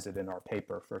formalize it in our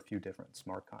paper for a few different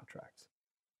smart contracts.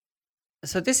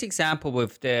 So this example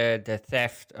with the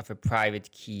theft of a private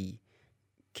key,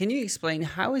 can you explain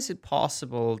how is it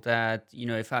possible that,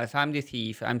 if I'm the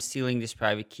thief, I'm stealing this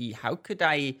private key, how could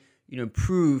I,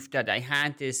 prove that I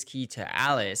had this key to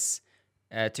Alice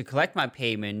to collect my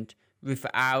payment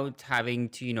without having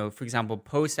to, for example,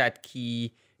 post that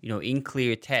key, in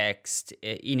clear text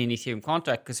in an Ethereum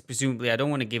contract, because presumably I don't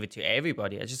want to give it to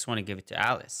everybody. I just want to give it to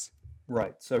Alice.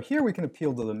 Right. So here we can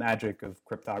appeal to the magic of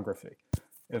cryptography.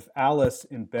 if Alice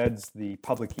embeds the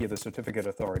public key of the certificate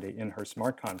authority in her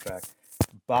smart contract,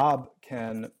 Bob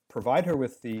can provide her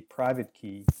with the private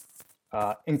key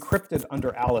encrypted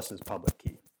under Alice's public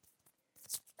key,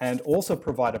 and also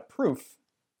provide a proof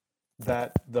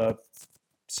that the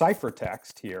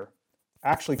ciphertext here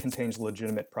actually contains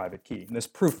legitimate private key. And this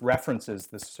proof references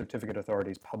the certificate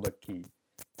authority's public key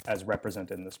as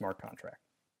represented in the smart contract.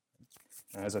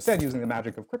 And as I said, using the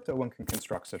magic of crypto, one can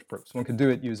construct such proofs. One can do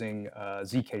it using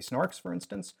ZK snarks, for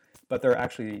instance, but there are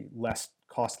actually less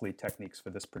costly techniques for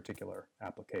this particular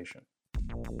application.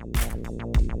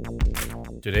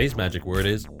 Today's magic word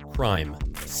is crime,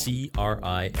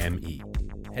 C-R-I-M-E.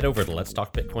 Head over to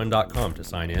letstalkbitcoin.com to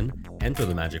sign in, enter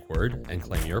the magic word, and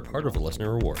claim your part of the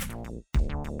listener reward.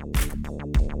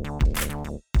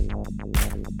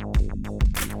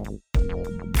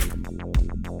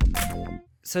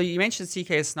 So you mentioned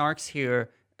ZK snarks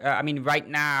here. I mean, right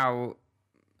now,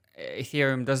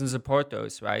 Ethereum doesn't support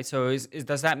those, right? So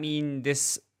does that mean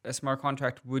this smart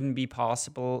contract wouldn't be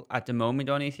possible at the moment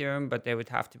on Ethereum, but there would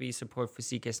have to be support for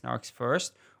ZK snarks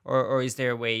first? Or is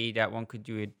there a way that one could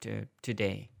do it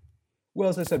today? Well,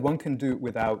 as I said, one can do it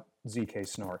without ZK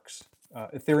snarks.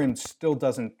 Ethereum still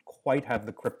doesn't quite have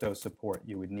the crypto support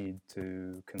you would need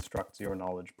to construct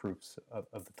zero-knowledge proofs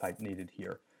of the type needed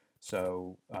here.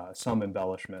 So some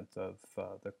embellishment of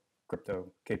the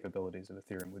crypto capabilities of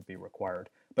Ethereum would be required,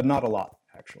 but not a lot,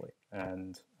 actually.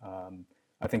 And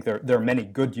I think there are many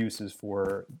good uses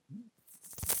for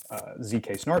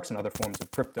ZK snarks and other forms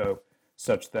of crypto,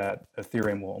 such that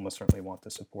Ethereum will almost certainly want to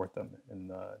support them in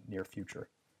the near future.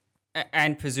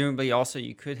 And presumably also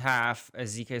you could have a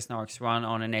ZK snarks run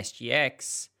on an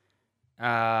SGX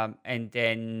and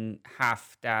then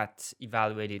have that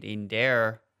evaluated in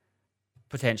there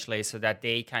potentially, so that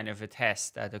they kind of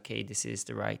attest that, okay, this is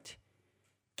the right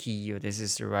key or this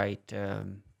is the right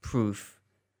proof.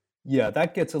 Yeah,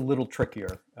 that gets a little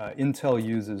trickier. Intel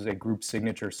uses a group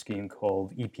signature scheme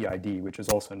called EPID, which is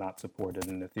also not supported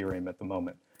in Ethereum at the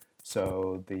moment.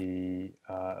 So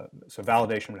so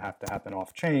validation would have to happen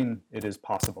off chain. It is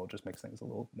possible, it just makes things a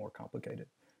little more complicated.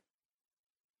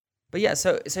 But yeah,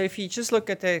 so if you just look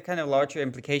at the kind of larger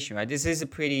implication, right? This is a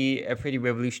pretty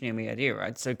revolutionary idea,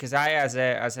 right? So because as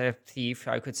a thief,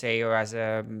 I could say, or as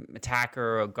a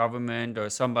attacker or government or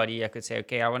somebody, I could say,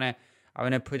 okay, I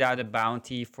wanna put out a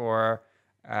bounty for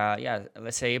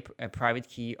let's say a private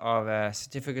key of a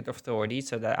certificate of authority,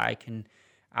 so that I can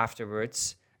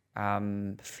afterwards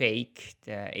fake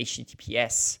the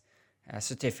HTTPS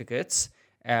certificates.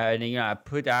 And I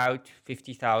put out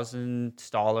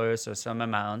 $50,000 or some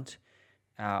amount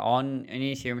on an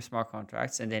Ethereum smart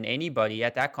contracts, and then anybody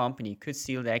at that company could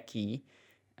steal that key,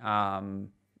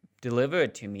 deliver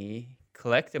it to me,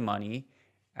 collect the money,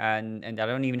 and I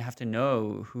don't even have to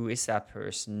know who is that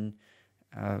person.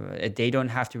 They don't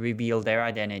have to reveal their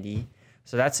identity.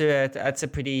 So that's a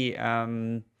pretty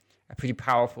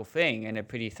powerful thing, and a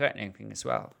pretty threatening thing as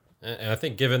well. And I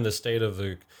think given the state of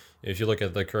if you look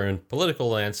at the current political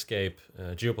landscape,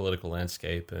 geopolitical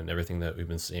landscape, and everything that we've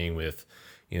been seeing with,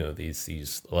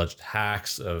 these alleged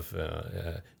hacks of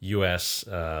U.S.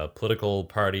 Political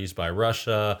parties by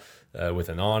Russia, with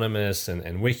Anonymous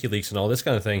and WikiLeaks and all this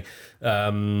kind of thing,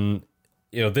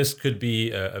 this could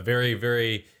be a very,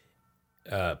 very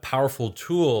powerful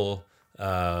tool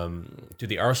to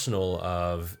the arsenal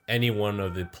of any one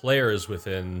of the players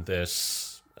within this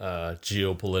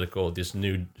this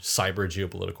new cyber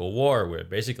geopolitical war, where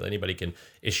basically anybody can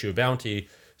issue a bounty,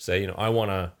 say, I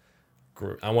want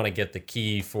to get the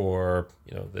key for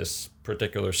this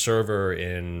particular server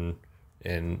in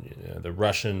the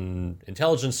Russian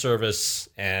intelligence service,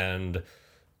 and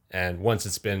once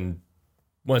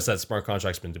that smart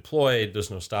contract's been deployed,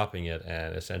 there's no stopping it,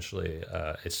 and essentially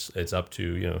it's up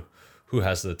to who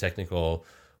has the technical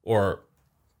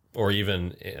or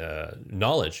even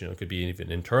knowledge. It could be even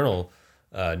internal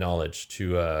knowledge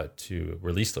to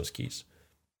release those keys.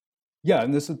 Yeah,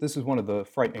 and this is one of the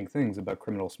frightening things about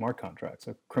criminal smart contracts.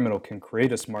 A criminal can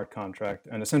create a smart contract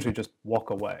and essentially just walk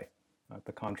away.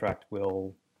 The contract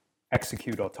will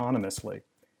execute autonomously,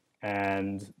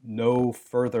 and no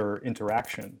further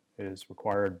interaction is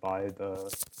required by the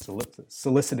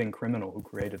soliciting criminal who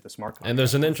created the smart contract. And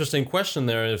there's an interesting question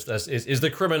there: is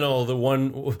the criminal the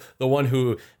one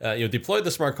who deployed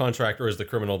the smart contract, or is the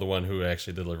criminal the one who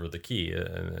actually delivered the key?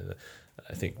 And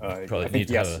I think probably need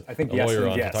to have a lawyer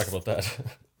on to talk about that.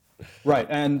 Right,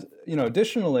 and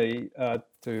additionally,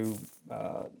 to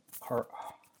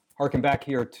harken back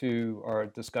here to our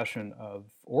discussion of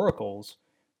oracles,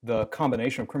 the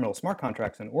combination of criminal smart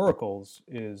contracts and oracles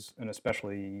is an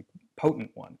especially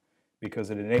potent one,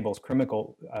 because it enables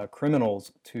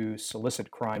criminals to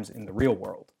solicit crimes in the real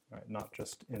world, right? Not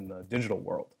just in the digital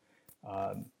world.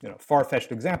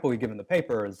 Far-fetched example we give in the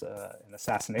paper is an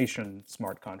assassination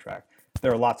smart contract.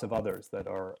 There are lots of others that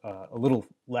are a little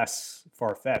less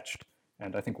far-fetched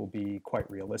and I think will be quite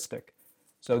realistic.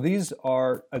 So these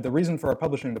are, the reason for our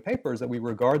publishing the paper is that we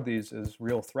regard these as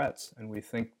real threats, and we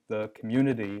think the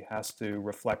community has to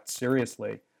reflect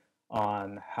seriously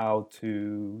on how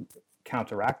to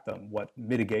counteract them, what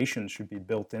mitigations should be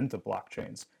built into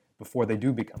blockchains before they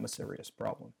do become a serious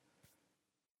problem.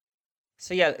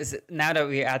 So yeah, now that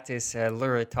we're at this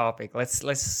lurid topic,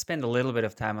 let's spend a little bit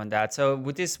of time on that. So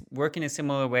would this work in a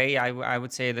similar way? I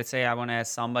would say, let's say I want to have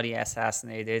somebody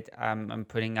assassinated. I'm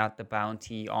putting out the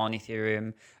bounty on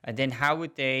Ethereum, and then how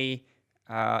would they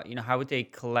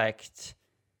collect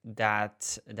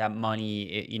that money?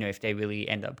 If they really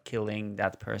end up killing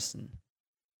that person.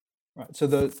 Right. So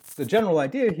the general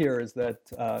idea here is that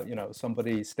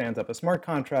somebody stands up a smart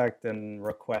contract and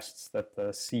requests that the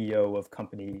CEO of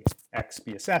company X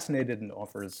be assassinated and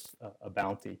offers a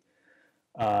bounty.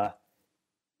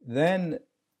 Then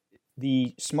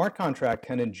the smart contract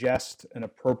can ingest an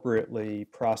appropriately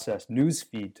processed news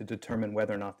feed to determine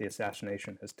whether or not the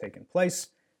assassination has taken place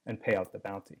and pay out the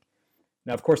bounty.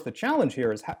 Now, of course, the challenge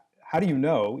here is how do you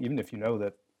know, even if you know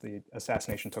that the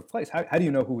assassination took place, how do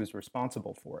you know who is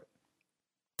responsible for it?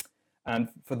 And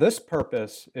for this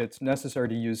purpose, it's necessary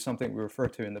to use something we refer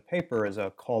to in the paper as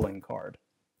a calling card.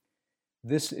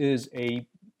 This is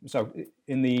so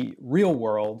in the real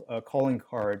world, a calling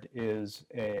card is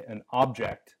an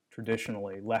object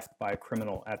traditionally left by a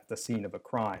criminal at the scene of a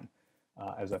crime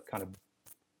as a kind of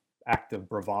act of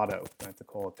bravado, right, to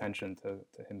call attention to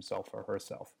himself or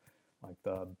herself. Like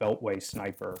the Beltway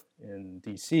sniper in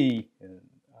DC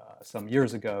some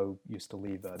years ago used to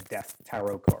leave a death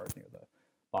tarot card near the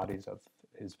bodies of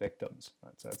his victims.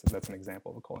 Right? So that's an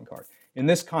example of a calling card. In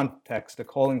this context, a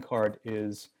calling card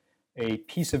is a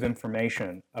piece of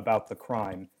information about the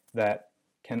crime that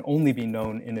can only be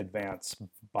known in advance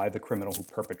by the criminal who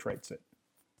perpetrates it.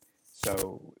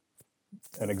 So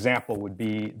an example would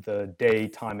be the day,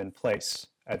 time, and place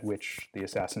at which the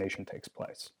assassination takes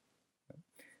place.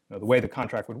 Now, the way the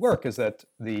contract would work is that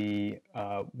the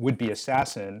would-be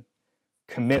assassin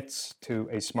commits to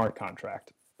a smart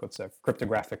contract, puts a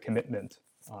cryptographic commitment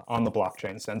on the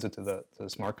blockchain, sends it to the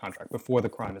smart contract before the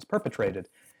crime is perpetrated,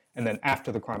 and then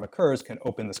after the crime occurs can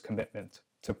open this commitment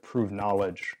to prove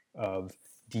knowledge of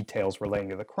details relating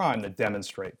to the crime that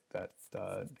demonstrate that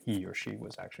he or she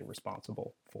was actually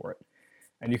responsible for it.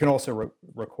 And you can also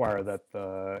require that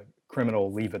the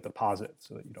criminal leave a deposit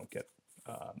so that you don't get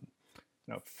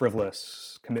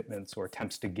frivolous commitments or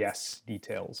attempts to guess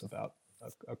details about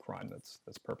a crime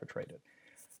that's perpetrated.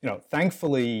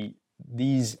 Thankfully,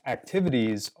 these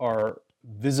activities are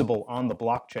visible on the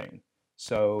blockchain.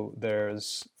 So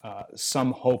there's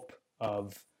some hope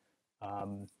of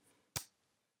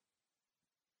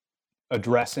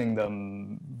addressing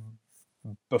them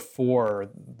before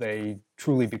they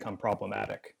truly become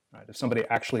problematic. Right? If somebody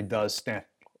actually does stand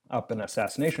up an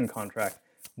assassination contract,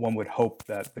 one would hope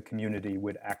that the community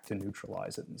would act to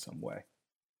neutralize it in some way.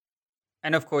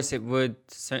 And of course, it would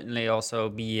certainly also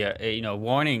be a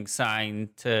warning sign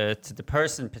to the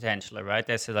person potentially, right?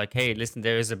 They say like, hey, listen,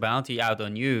 there is a bounty out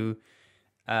on you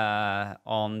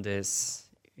on this,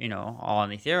 on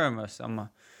Ethereum or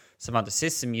some other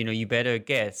system. You better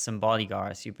get some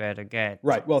bodyguards. You better get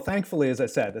right. Well, thankfully, as I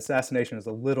said, assassination is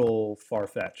a little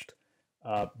far-fetched,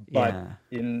 but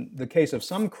in the case of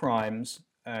some crimes,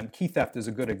 and key theft is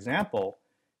a good example,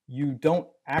 you don't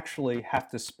actually have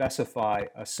to specify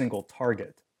a single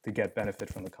target to get benefit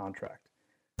from the contract.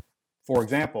 For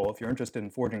example, if you're interested in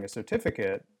forging a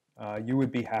certificate, you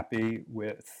would be happy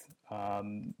with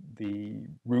the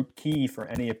root key for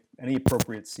any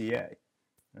appropriate CA.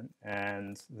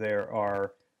 And there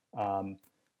are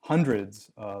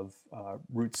hundreds of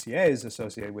root CAs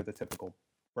associated with a typical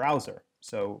browser.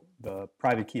 So the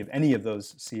private key of any of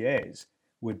those CAs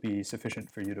would be sufficient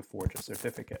for you to forge a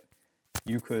certificate.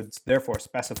 You could therefore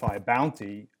specify a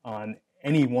bounty on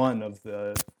any one of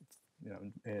the,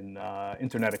 in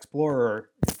Internet Explorer,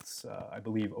 it's, I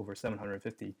believe, over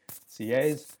 750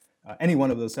 CAs, any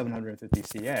one of those 750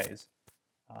 CAs,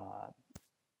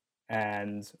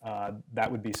 and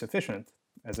that would be sufficient,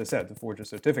 as I said, to forge a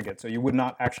certificate. So you would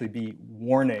not actually be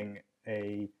warning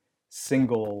a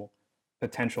single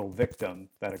potential victim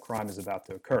that a crime is about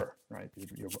to occur, right?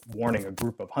 You're warning a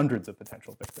group of hundreds of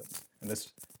potential victims,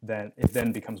 and it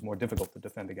then becomes more difficult to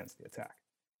defend against the attack.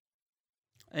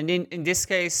 And in this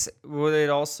case, would it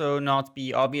also not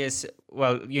be obvious?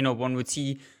 Well, one would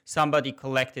see somebody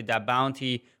collected that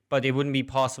bounty, but it wouldn't be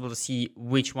possible to see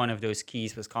which one of those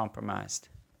keys was compromised.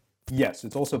 Yes,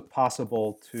 it's also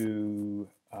possible to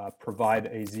provide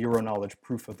a zero-knowledge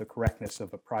proof of the correctness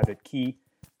of a private key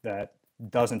that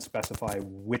doesn't specify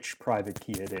which private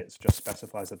key it is, just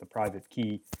specifies that the private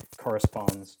key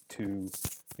corresponds to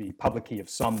the public key of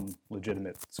some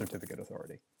legitimate certificate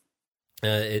authority.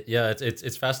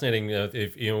 It's fascinating.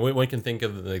 If one can think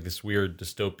of like this weird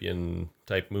dystopian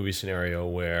type movie scenario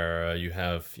where you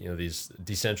have these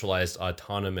decentralized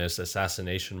autonomous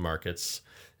assassination markets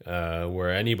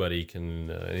where anybody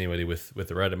with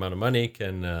the right amount of money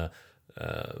can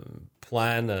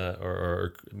plan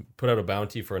or put out a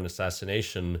bounty for an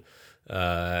assassination.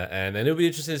 And it would be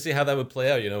interesting to see how that would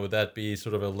play out. Would that be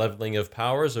sort of a leveling of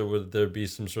powers, or would there be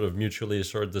some sort of mutually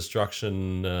assured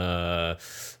destruction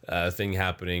thing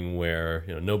happening where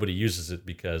nobody uses it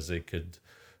because it could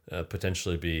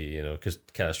potentially be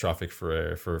catastrophic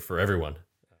for everyone?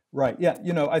 Right. Yeah.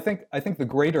 I think the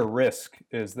greater risk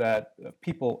is that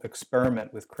people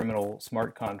experiment with criminal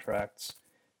smart contracts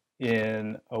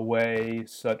in a way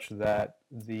such that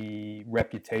the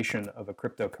reputation of a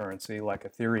cryptocurrency like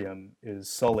Ethereum is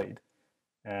sullied,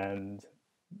 and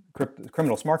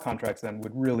criminal smart contracts then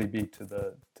would really be to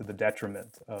the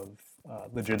detriment of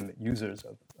legitimate users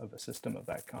of a system of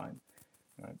that kind.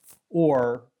 Right?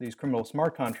 Or these criminal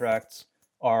smart contracts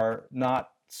are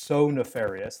not so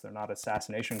nefarious, they're not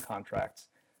assassination contracts,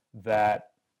 that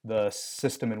the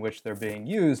system in which they're being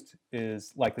used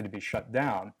is likely to be shut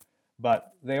down.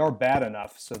 But they are bad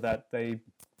enough so that they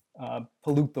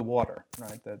pollute the water,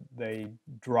 right? That they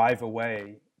drive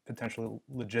away potentially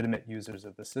legitimate users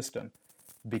of the system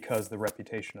because the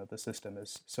reputation of the system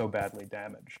is so badly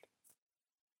damaged.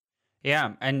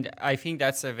 Yeah, and I think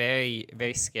that's a very,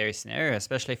 very scary scenario,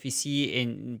 especially if you see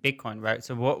in Bitcoin, right?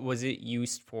 So what was it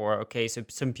used for? Okay, so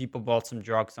some people bought some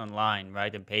drugs online,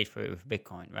 right, and paid for it with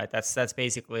Bitcoin, right? That's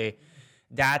basically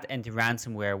that, and the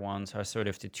ransomware ones are sort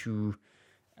of the two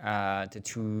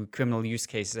criminal use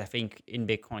cases, I think, in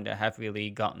Bitcoin that have really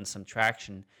gotten some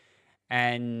traction.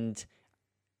 And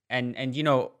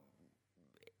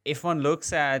if one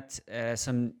looks at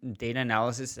some data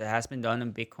analysis that has been done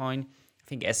on Bitcoin, I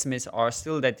think estimates are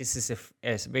still that this is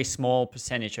a very small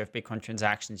percentage of Bitcoin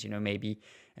transactions, maybe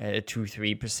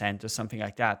 2-3% or something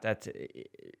like that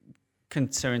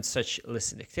concerns such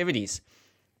illicit activities.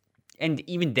 And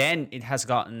even then, it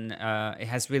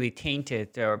has really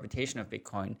tainted the reputation of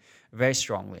Bitcoin very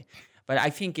strongly. But I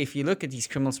think if you look at these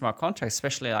criminal smart contracts,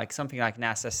 especially like something like an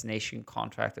assassination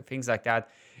contract or things like that,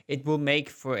 it will make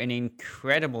for an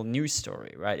incredible news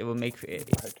story, right? It will make it,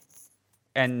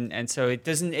 and so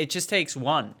it just takes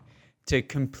one to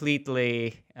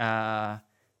completely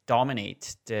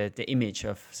dominate the image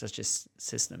of such a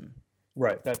system.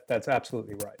 Right. That's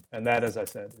absolutely right. And that, as I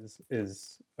said,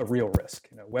 is a real risk.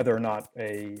 Whether or not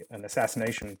an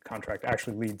assassination contract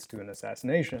actually leads to an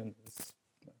assassination is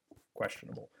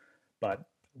questionable. But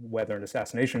whether an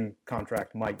assassination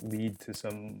contract might lead to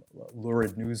some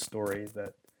lurid news story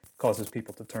that causes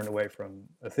people to turn away from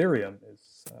Ethereum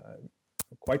is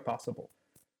quite possible.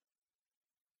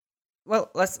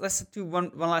 Well, let's do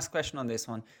one last question on this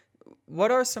one.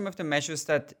 What are some of the measures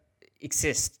that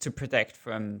exist to protect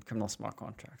from criminal smart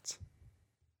contracts?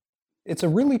 It's a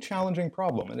really challenging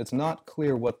problem, and it's not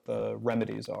clear what the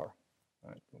remedies are.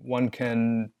 Right? One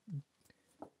can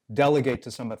delegate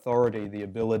to some authority the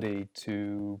ability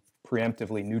to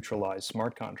preemptively neutralize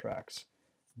smart contracts,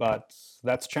 but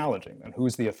that's challenging. And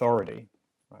who's the authority?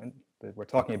 Right? We're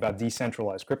talking about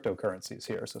decentralized cryptocurrencies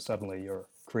here, so suddenly you're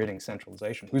creating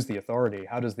centralization. Who's the authority?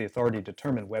 How does the authority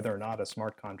determine whether or not a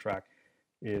smart contract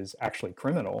is actually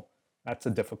criminal? That's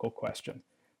a difficult question.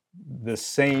 The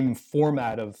same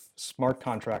format of smart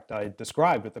contract I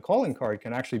described with the calling card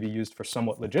can actually be used for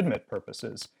somewhat legitimate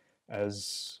purposes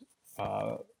as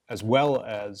well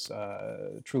as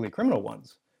truly criminal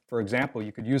ones. For example,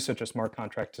 you could use such a smart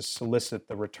contract to solicit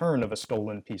the return of a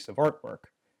stolen piece of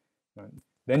artwork. Right?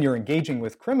 Then you're engaging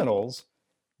with criminals.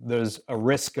 There's a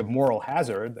risk of moral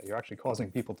hazard that you're actually causing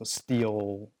people to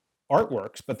steal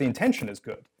artworks, but the intention is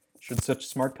good. Should such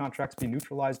smart contracts be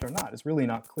neutralized or not? It's really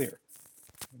not clear.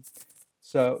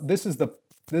 So these are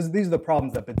the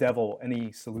problems that bedevil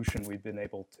any solution we've been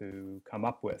able to come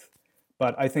up with.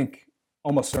 But I think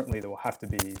almost certainly there will have to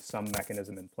be some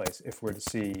mechanism in place if we're to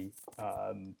see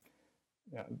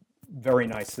very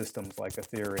nice systems like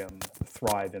Ethereum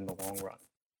thrive in the long run.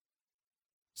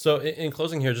 So in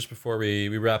closing here, just before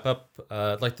we wrap up,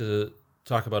 I'd like to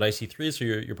talk about IC3. So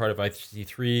you're part of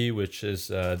IC3, which is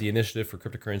the Initiative for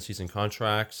Cryptocurrencies and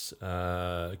Contracts.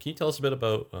 Can you tell us a bit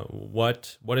about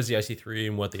what is the IC3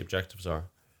 and what the objectives are?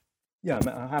 Yeah,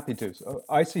 I'm happy to. So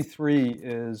IC3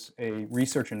 is a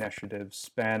research initiative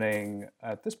spanning,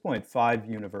 at this point, 5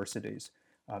 universities,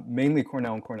 mainly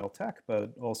Cornell and Cornell Tech,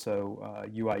 but also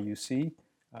UIUC,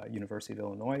 University of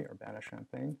Illinois,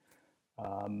 Urbana-Champaign,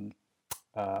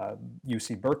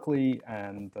 UC Berkeley,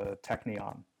 and the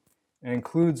Technion. It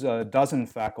includes a dozen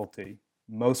faculty,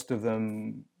 most of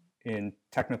them in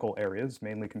technical areas,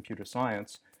 mainly computer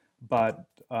science, but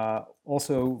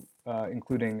also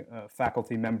including a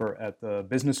faculty member at the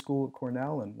business school at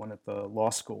Cornell and one at the law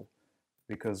school,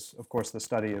 because of course the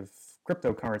study of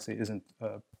cryptocurrency isn't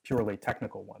a purely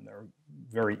technical one. There are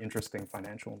very interesting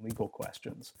financial and legal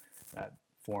questions that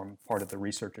form part of the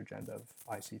research agenda of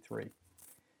IC3.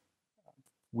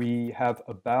 We have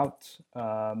about,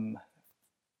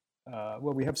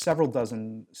 we have several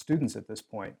dozen students at this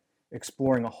point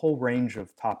exploring a whole range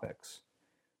of topics.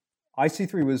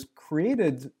 IC3 was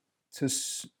created to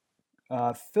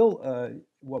fill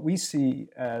what we see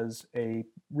as a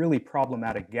really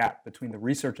problematic gap between the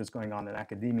research that's going on in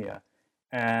academia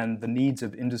and the needs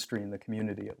of industry and the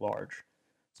community at large.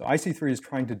 So IC3 is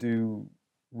trying to do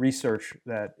research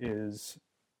that is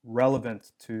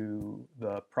relevant to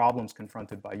the problems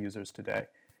confronted by users today.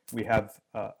 We have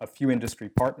a few industry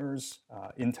partners.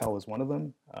 Intel is one of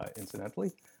them,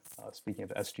 incidentally, speaking of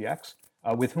SGX,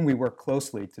 with whom we work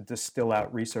closely to distill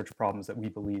out research problems that we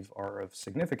believe are of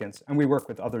significance. And we work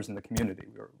with others in the community.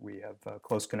 We have a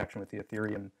close connection with the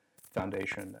Ethereum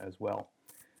Foundation as well.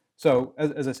 So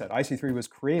as I said, IC3 was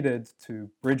created to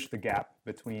bridge the gap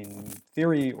between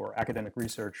theory or academic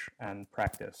research and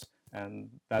practice.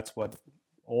 And that's what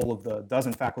all of the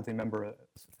dozen faculty members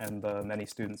and the many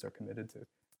students are committed to.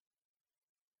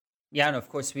 Yeah, and of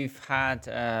course we have had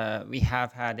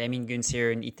Emin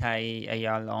Günser and Itai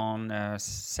Ayal on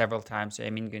several times.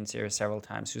 Emin Günser several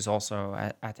times, who's also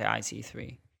at the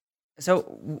IC3. So,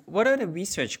 what are the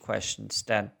research questions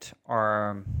that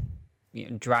are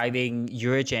driving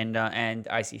your agenda and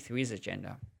IC3's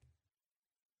agenda?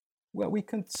 Well, we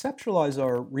conceptualize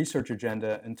our research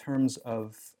agenda in terms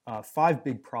of 5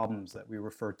 big problems that we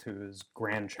refer to as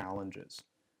grand challenges.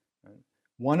 Right?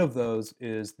 One of those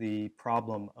is the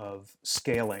problem of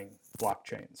scaling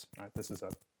blockchains. Right? This is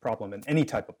a problem in any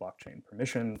type of blockchain,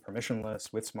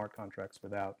 permissionless, with smart contracts,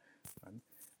 without.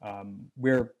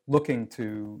 We're looking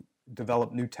to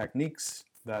develop new techniques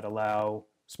that allow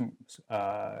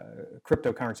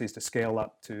cryptocurrencies to scale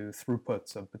up to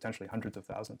throughputs of potentially hundreds of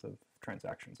thousands of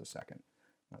transactions a second.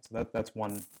 So that's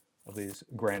one of these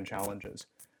grand challenges.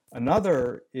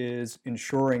 Another is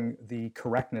ensuring the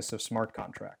correctness of smart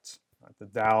contracts. The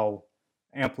DAO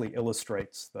amply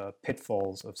illustrates the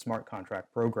pitfalls of smart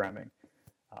contract programming.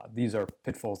 These are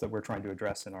pitfalls that we're trying to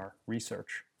address in our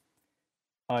research.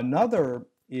 Another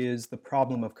is the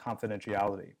problem of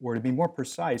confidentiality, or to be more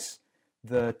precise,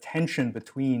 the tension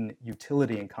between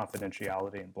utility and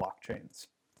confidentiality in blockchains.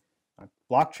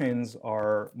 Blockchains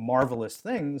are marvelous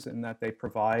things in that they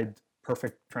provide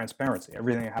perfect transparency.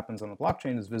 Everything that happens on the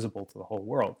blockchain is visible to the whole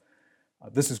world.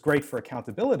 This is great for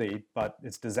accountability, but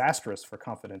it's disastrous for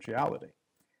confidentiality.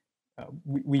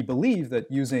 We believe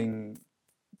that using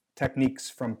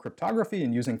techniques from cryptography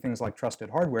and using things like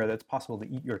trusted hardware, that's possible to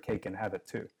eat your cake and have it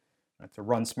too. To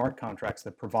run smart contracts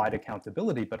that provide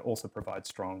accountability, but also provide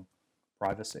strong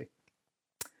privacy.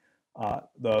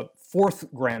 The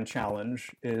 4th grand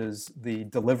challenge is the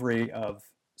delivery of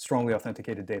strongly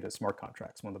authenticated data as smart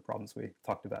contracts, one of the problems we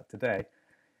talked about today.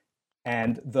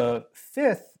 And the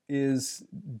 5th is,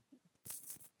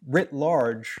 writ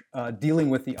large, dealing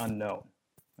with the unknown.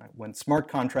 When smart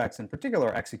contracts in particular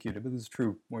are executed, but this is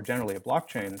true more generally of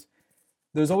blockchains,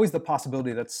 there's always the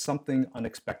possibility that something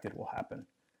unexpected will happen.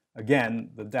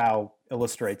 Again, the DAO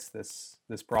illustrates this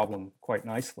problem quite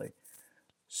nicely.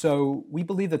 So we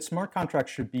believe that smart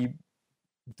contracts should be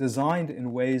designed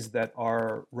in ways that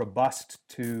are robust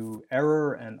to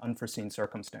error and unforeseen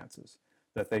circumstances,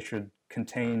 that they should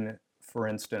contain, for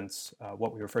instance,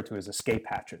 what we refer to as escape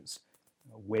hatches,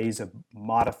 ways of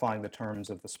modifying the terms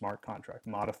of the smart contract,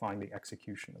 modifying the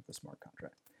execution of the smart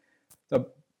contract.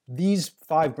 So these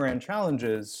 5 grand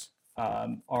challenges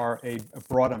are a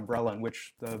broad umbrella in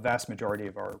which the vast majority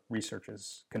of our research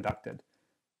is conducted.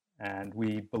 And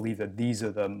we believe that these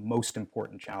are the most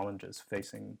important challenges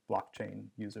facing blockchain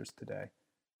users today.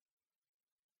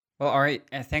 Well, Ari,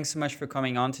 thanks so much for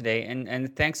coming on today,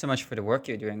 and thanks so much for the work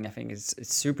you're doing. I think it's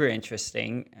super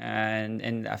interesting,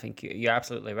 and I think you're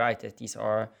absolutely right that these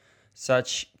are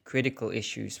such critical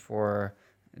issues for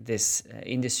this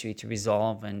industry to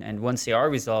resolve, and once they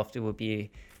are resolved, it will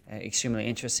be extremely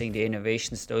interesting, the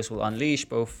innovations those will unleash,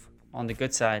 both on the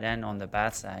good side and on the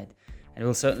bad side. And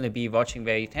we'll certainly be watching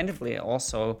very attentively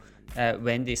also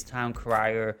when this town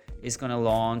crier is going to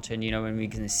launch, and when we're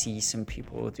going to see some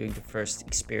people doing the first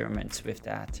experiments with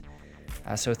that.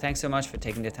 So thanks so much for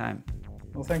taking the time.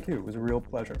 Well, thank you. It was a real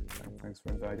pleasure. Thanks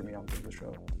for inviting me onto the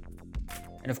show.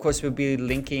 And of course, we'll be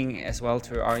linking as well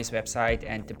to Ari's website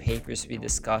and the papers we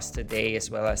discussed today, as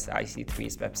well as the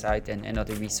IC3's website and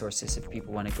other resources if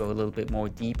people want to go a little bit more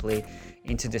deeply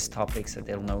into this topic, so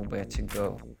they'll know where to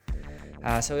go.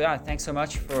 Thanks so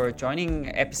much for joining.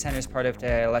 Epicenter is part of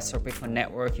the Let's Talk Bitcoin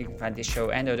network. You can find this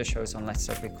show and other shows on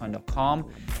letstalkbitcoin.com.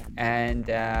 And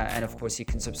of course, you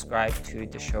can subscribe to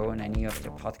the show on any of the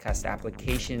podcast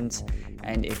applications.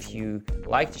 And if you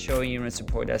like the show and you want to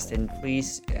support us, then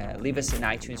please leave us an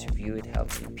iTunes review. It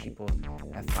helps people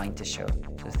find the show.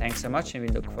 So thanks so much, and we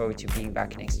look forward to being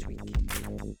back next week.